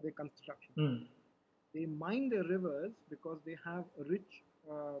for their construction. Mm. They mine their rivers because they have a rich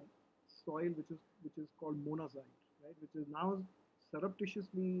soil which is called monazite, right? Which is now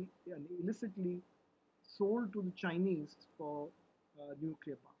surreptitiously and illicitly sold to the Chinese for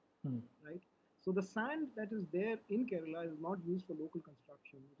nuclear power, Mm. right? So the sand that is there in Kerala is not used for local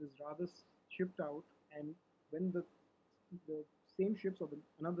construction. It is rather shipped out, and when the same ships or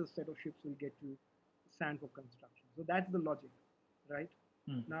another set of ships will get you sand for construction. So that's the logic, right?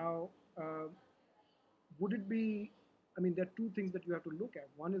 Mm. Now, would it be? I mean, there are two things that you have to look at.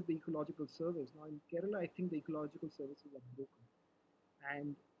 One is the ecological service. Now, in Kerala, I think the ecological services are broken.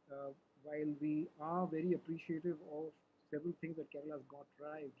 And while we are very appreciative of several things that Kerala has got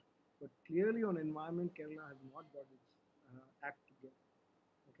right, but clearly on environment, Kerala has not got its act together.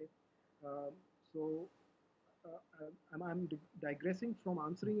 Okay, so I'm digressing from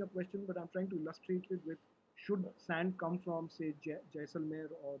answering your question, but I'm trying to illustrate it with should sand come from, say, Jaisalmer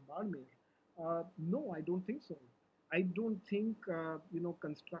or Barmer? No, I don't think so. I don't think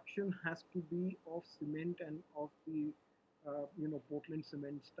construction has to be of cement and of the Portland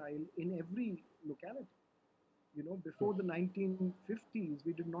cement style in every locality. Before the 1950s,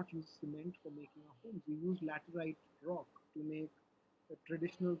 we did not use cement for making our homes. We used laterite rock to make the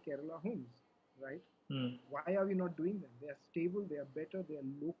traditional Kerala homes. right? Mm. Why are we not doing them? They are stable, they are better, they are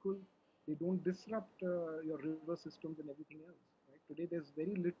local, they don't disrupt your river systems and everything else, right? Today, there's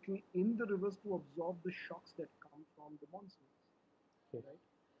very little in the rivers to absorb the shocks that come from the monsoons, Okay. right?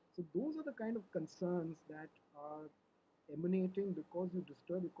 So those are the kind of concerns that are emanating because you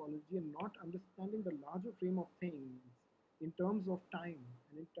disturb ecology and not understanding the larger frame of things in terms of time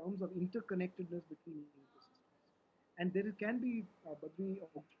and in terms of interconnectedness between ecosystems. And there can be, Badri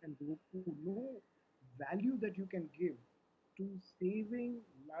and Goku, no value that you can give to saving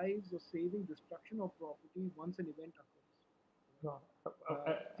lives or saving destruction of property once an event occurs. No,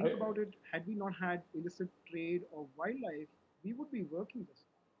 Think about it. Had we not had illicit trade of wildlife, we would be working just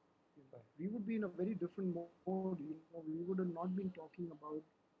now. We would be in a very different mode. We would have not been talking about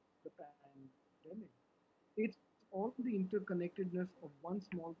the pandemic. It's all the interconnectedness of one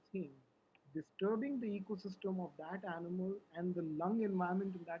small thing disturbing the ecosystem of that animal and the lung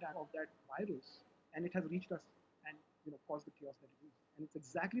environment in of that virus, and it has reached us and caused the chaos that it is. And it's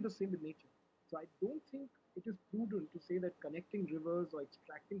exactly the same with nature. So I don't think it is prudent to say that connecting rivers or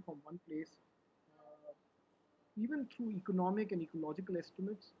extracting from one place, uh, even through economic and ecological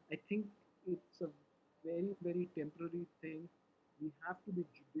estimates, I think it's a very, very temporary thing. We have to be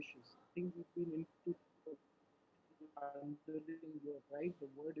judicious. I think we've been into plundering. You're right. The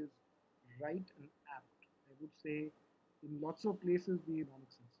word is right and apt. I would say in lots of places we have economic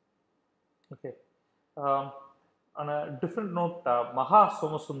sense. okay. Um, on a different note, Maha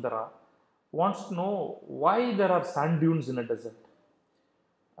Somasundara wants to know why there are sand dunes in a desert,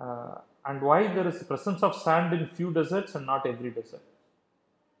 and why there is the presence of sand in few deserts and not every desert.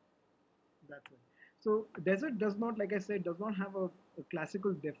 That's right. So desert does not, like I said, does not have a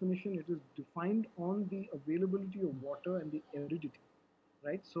classical definition. It is defined on the availability of water and the aridity,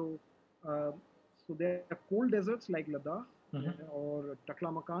 right? Uh, so there are cold deserts like Ladakh Mhm. or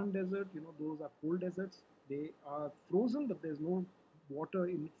Taklamakan Desert. Those are cold deserts. They are frozen, but there's no water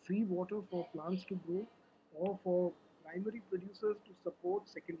in free water for plants to grow or for primary producers to support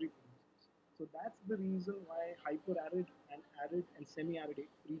secondary producers. So that's the reason why hyper-arid and arid and semi-arid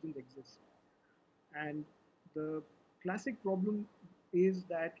regions exist. And the classic problem is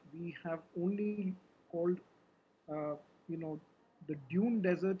that we have only called, uh, you know, the dune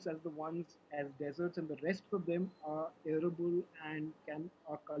deserts as the ones as deserts, and the rest of them are arable and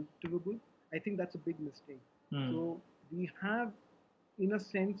are cultivable. I think that's a big mistake. Mm. So we have, in a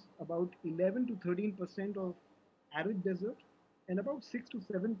sense, about 11 to 13% of arid desert and about 6 to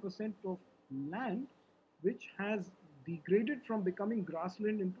 7% of land which has degraded from becoming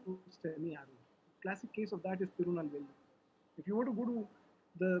grassland into semi-arid. Classic case of that is Tirunelveli. If you were to go to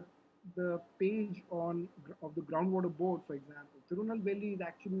the the page of the groundwater board, for example, Tirunelveli is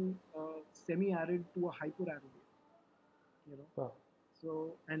actually semi-arid to a hyper-arid area. You know, Wow.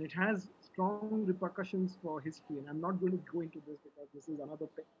 so, and it has strong repercussions for history. And I'm not going to go into this because this is another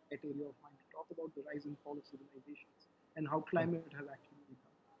pet area of mine to talk about the rise and fall of civilizations and how climate has actually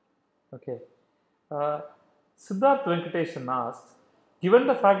become. Okay. Uh, Siddharth Venkatesan asks, given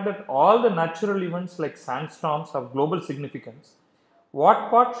the fact that all the natural events like sandstorms have global significance, what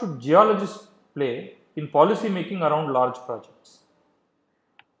part should geologists play in policy making around large projects?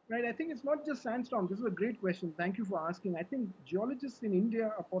 Right, I think it's not just sandstorm. This is a great question. Thank you for asking. I think geologists in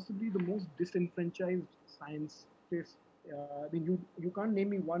India are possibly the most disenfranchised scientists. I mean, you can't name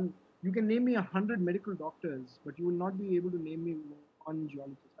me one. You can name me 100 medical doctors, but you will not be able to name me one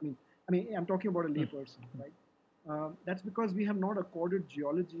geologist. I mean, I'm talking about a layperson, right? That's because we have not accorded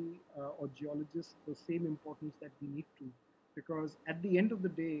geology or geologists the same importance that we need to. Because at the end of the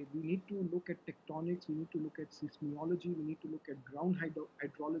day, we need to look at tectonics, we need to look at seismology, we need to look at ground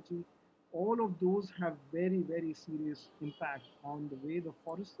hydrology. All of those have very, very serious impact on the way the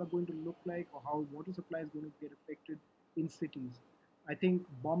forests are going to look like or how water supply is going to get affected in cities. I think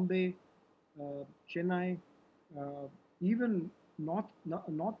Bombay, Chennai, uh, even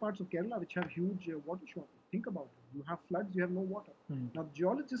north parts of Kerala, which have huge water shortage. Think about it. You have floods, you have no water. Hmm. Now,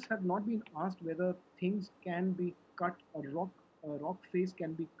 geologists have not been asked whether things can be cut, a rock face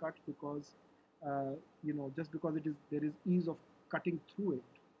can be cut because, just because there is ease of cutting through it.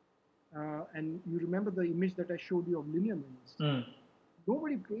 And you remember the image that I showed you of lineaments. Mm.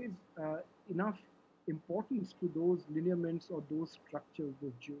 Nobody pays enough importance to those lineaments or those structures,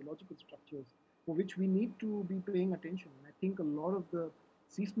 those geological structures, for which we need to be paying attention. And I think a lot of the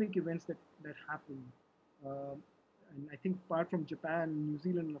seismic events that happen, uh, and I think apart from Japan, New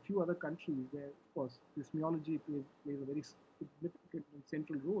Zealand, and a few other countries where, of course, seismology plays a very significant and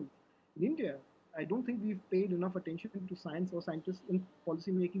central role. In India, I don't think we've paid enough attention to science or scientists in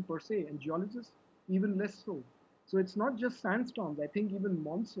policy making per se, and geologists even less so. So it's not just sandstorms. I think even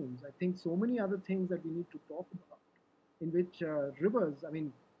monsoons. I think so many other things that we need to talk about, in which rivers. I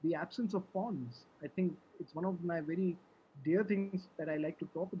mean, the absence of ponds. I think it's one of my very dear things that I like to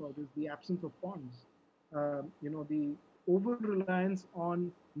talk about is the absence of ponds. The over reliance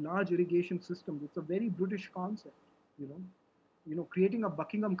on large irrigation systems. It's a very British concept. You know, creating a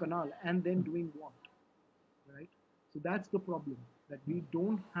Buckingham Canal and then doing what, right? So that's the problem, that we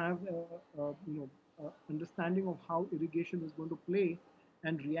don't have understanding of how irrigation is going to play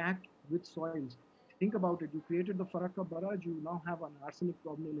and react with soils. Think about it. You created the Farakka Barrage. You now have an arsenic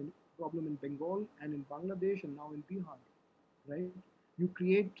problem in Bengal and in Bangladesh and now in Bihar, right? You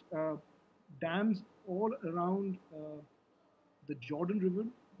create dams all around the Jordan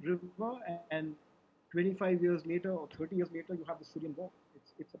River, and 25 years later or 30 years later, you have the Syrian war.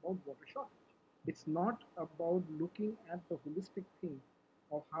 It's about water shortage. It's not about looking at the holistic thing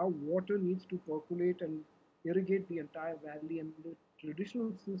of how water needs to percolate and irrigate the entire valley and the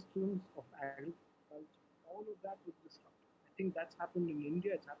traditional systems of agriculture. All of that will be disrupted. I think that's happened in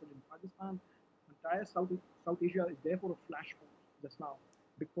India. It's happened in Pakistan. Entire South Asia is therefore a flashpoint just now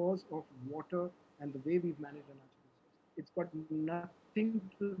because of water and the way we've managed our natural resources. It's got nothing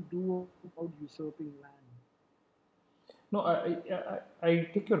to do about usurping land. No, I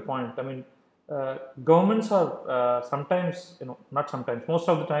take your point. I mean, governments are sometimes, not sometimes, most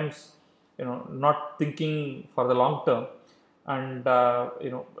of the times, not thinking for the long term, and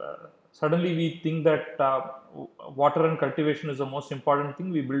suddenly we think that water and cultivation is the most important thing.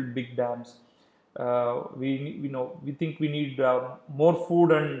 We build big dams. We think we need more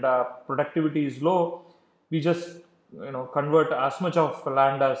food and productivity is low. We just convert as much of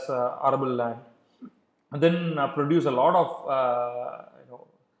land as arable land, and then produce a lot of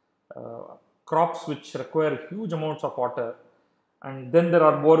crops which require huge amounts of water, and then there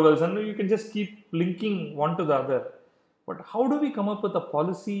are bore wells, and you can just keep linking one to the other. But how do we come up with a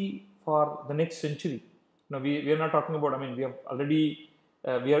policy for the next century? We are not talking about, I mean, we have already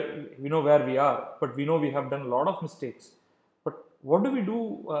we know where we are, but we know we have done a lot of mistakes. But what do we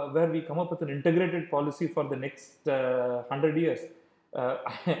do where we come up with an integrated policy for the next 100 years?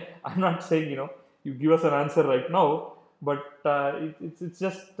 I'm not saying, you give us an answer right now, but it's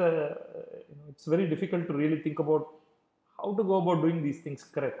just, it's very difficult to really think about how to go about doing these things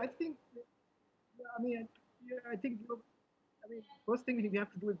I correct. think, yeah, I think, first thing we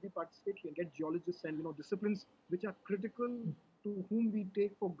have to do is be participatory and get geologists and disciplines which are critical to whom we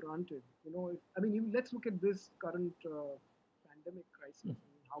take for granted. Let's look at this current pandemic crisis. I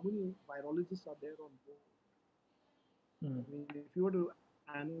mean, how many virologists are there on board? Mm. I mean, if you were to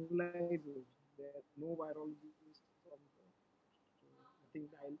analyze it, there are no virologists on board. So I think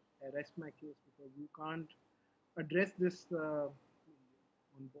I rest my case because you can't address this on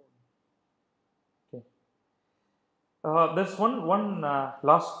board. Okay. There's one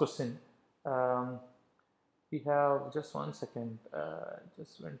last question. Um, we have just 1 second.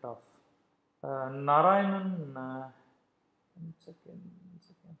 Just went off. Narayanan. 1 second. 1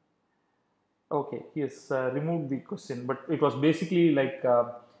 second. Okay, he has removed the question, but it was basically like,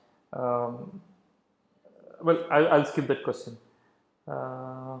 um, well, I'll skip that question.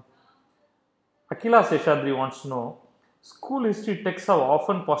 Uh, Akila Seshadri wants to know, school history texts have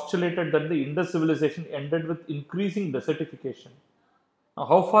often postulated that the Indus civilization ended with increasing desertification. Now,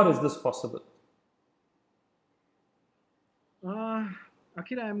 how far is this possible? Uh,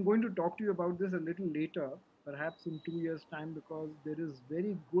 Akira, I'm going to talk to you about this a little later, perhaps in 2 years' time, because there is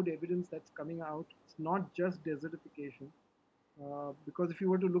very good evidence that's coming out. It's not just desertification. Because if you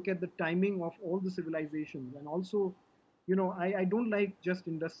were to look at the timing of all the civilizations, and also, I don't like just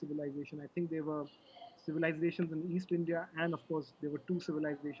Indus civilization. I think there were civilizations in East India, and of course, there were two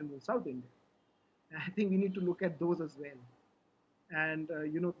civilizations in South India. I think we need to look at those as well. And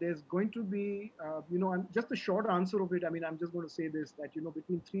there's going to be just a short answer of it. I mean, I'm just going to say this, that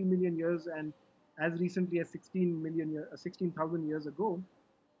between 3 million years and as recently as 16,000 years ago,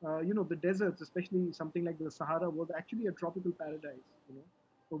 the deserts, especially something like the Sahara, was actually a tropical paradise.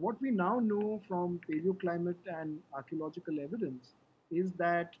 But what we now know from paleoclimate and archaeological evidence is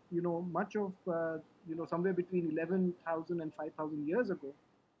that much of somewhere between 11,000 and 5,000 years ago,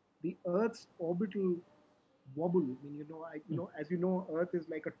 the Earth's orbital wobble. I mean, as you know, Earth is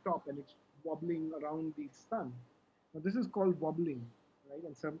like a top and it's wobbling around the sun. Now, this is called wobbling, right?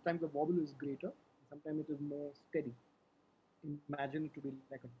 And sometimes the wobble is greater, and sometimes it is more steady. Imagine it to be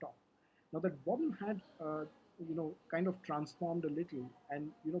like a top. Now, that wobble had, kind of transformed a little.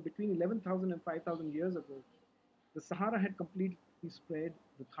 And, between 11,000 and 5,000 years ago, the Sahara had completely spread,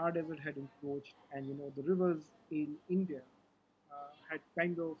 the Thar Desert had encroached, and, the rivers in India had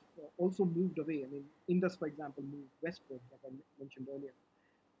kind of also moved away. I mean, Indus, for example, moved westward, like I mentioned earlier.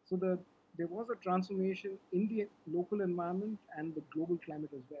 So there was a transformation in the local environment and the global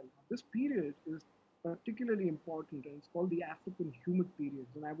climate as well. This period is particularly important, and it's called the African humid period.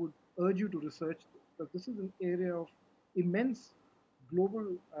 And I would urge you to research this, because this is an area of immense global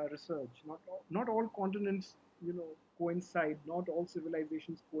research. Not all continents, coincide. Not all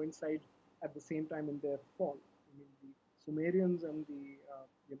civilizations coincide at the same time in their fall. I mean, the Sumerians and the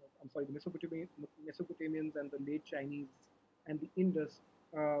Mesopotamians and the late Chinese and the Indus,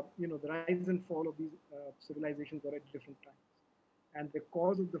 the rise and fall of these civilizations were at different times, and the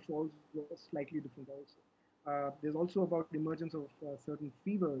cause of the falls was slightly different also. There's also about emergence of certain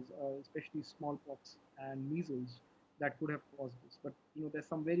fevers, especially smallpox and measles, that could have caused this. But there's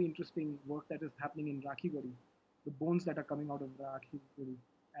some very interesting work that is happening in Rakhiguri, the bones that are coming out of Rakhiguri,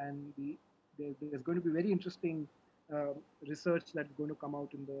 and there's going to be very interesting research that's going to come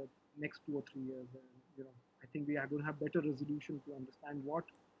out in the next 2 or 3 years. And I think we are going to have better resolution to understand what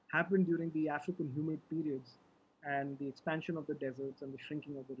happened during the African humid periods and the expansion of the deserts and the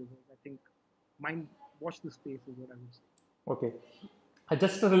shrinking of the rivers. I think mind watch the space is what I would say. Okay.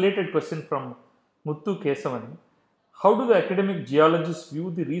 Just a related question from Muthu Kesavan. How do the academic geologists view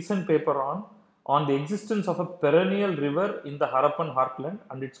the recent paper on the existence of a perennial river in the Harappan heartland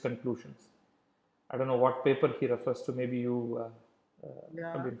and its conclusions? I don't know what paper he refers to. Maybe you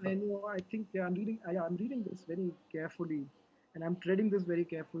Yeah, have been. I know. I think I'm reading this very carefully, and I'm treading this very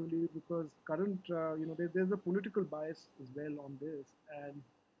carefully because current, there's a political bias as well on this, and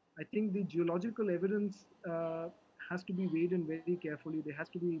I think the geological evidence has to be weighed in very carefully. There has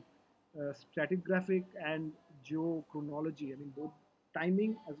to be stratigraphic and geochronology. I mean, both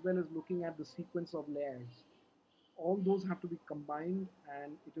timing as well as looking at the sequence of layers. All those have to be combined,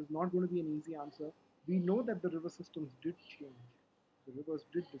 and it is not going to be an easy answer. We know that the river systems did change, the rivers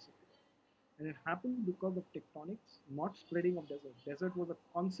did disappear, and it happened because of tectonics, not spreading of desert. Desert was a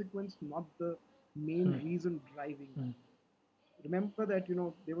consequence, not the main reason driving that. Remember that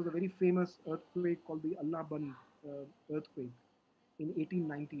there was a very famous earthquake called the Allah Bani earthquake in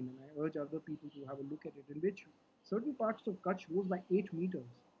 1819, and I urge other people to have a look at it, in which certain parts of Kutch rose by 8 meters,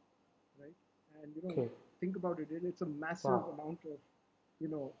 right? And Okay. think about it. It's a massive Wow. amount of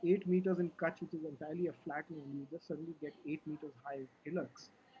 8 meters in Kutch, which is entirely a flat land. You just suddenly get 8 meters high hillocks,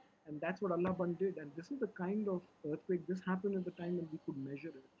 and that's what Allah Ban did. And this is the kind of earthquake. This happened at the time when we could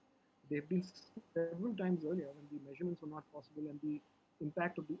measure it. There have been several times earlier when the measurements were not possible, and the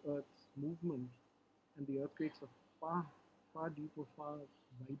impact of the Earth's movement and the earthquakes are far, far deeper, far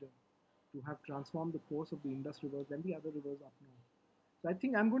wider, to have transformed the course of the Indus rivers and the other rivers up north. So I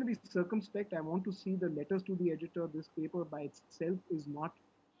think I'm going to be circumspect. I want to see the letters to the editor. This paper by itself is not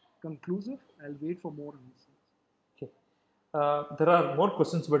conclusive. I'll wait for more answers. Okay. There are more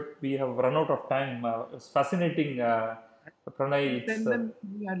questions, but we have run out of time. It's fascinating, Pranay. Please It's send them to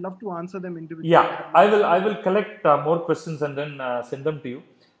me. I'd love to answer them individually. yeah. I will collect more questions and then send them to you.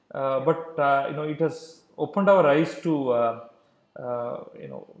 But it has opened our eyes to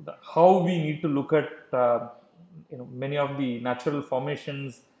how we need to look at many of the natural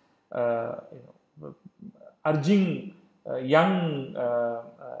formations. Urging young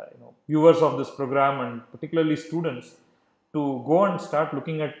viewers of this program and particularly students to go and start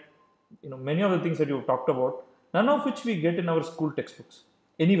looking at many of the things that you've talked about, none of which we get in our school textbooks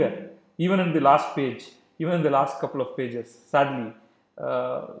anywhere, even in the last page, even in the last couple of pages, sadly.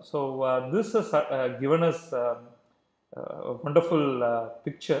 So this has given us a wonderful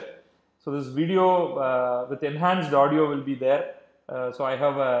picture. So this video with enhanced audio will be there. So I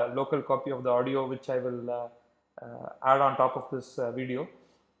have a local copy of the audio which I will add on top of this video.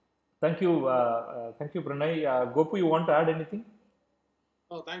 Thank you, Pranay. Gopu, you want to add anything?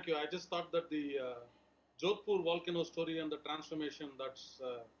 Oh, thank you. I just thought that the Jodhpur volcano story and the transformation, that's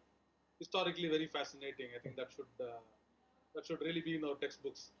historically very fascinating. I think that should really be in our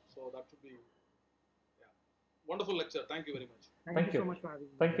textbooks. So that should be wonderful lecture. Thank you very much. Thank you so much for having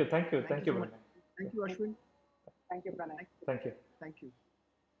me. Thank you, so much. Pranay. Thank you, Ashwin. Thank you, Pranay. Thank you.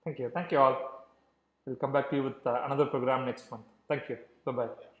 Thank you. Thank you all. We'll come back to you with another program next month. Thank you. Bye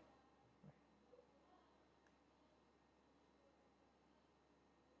bye.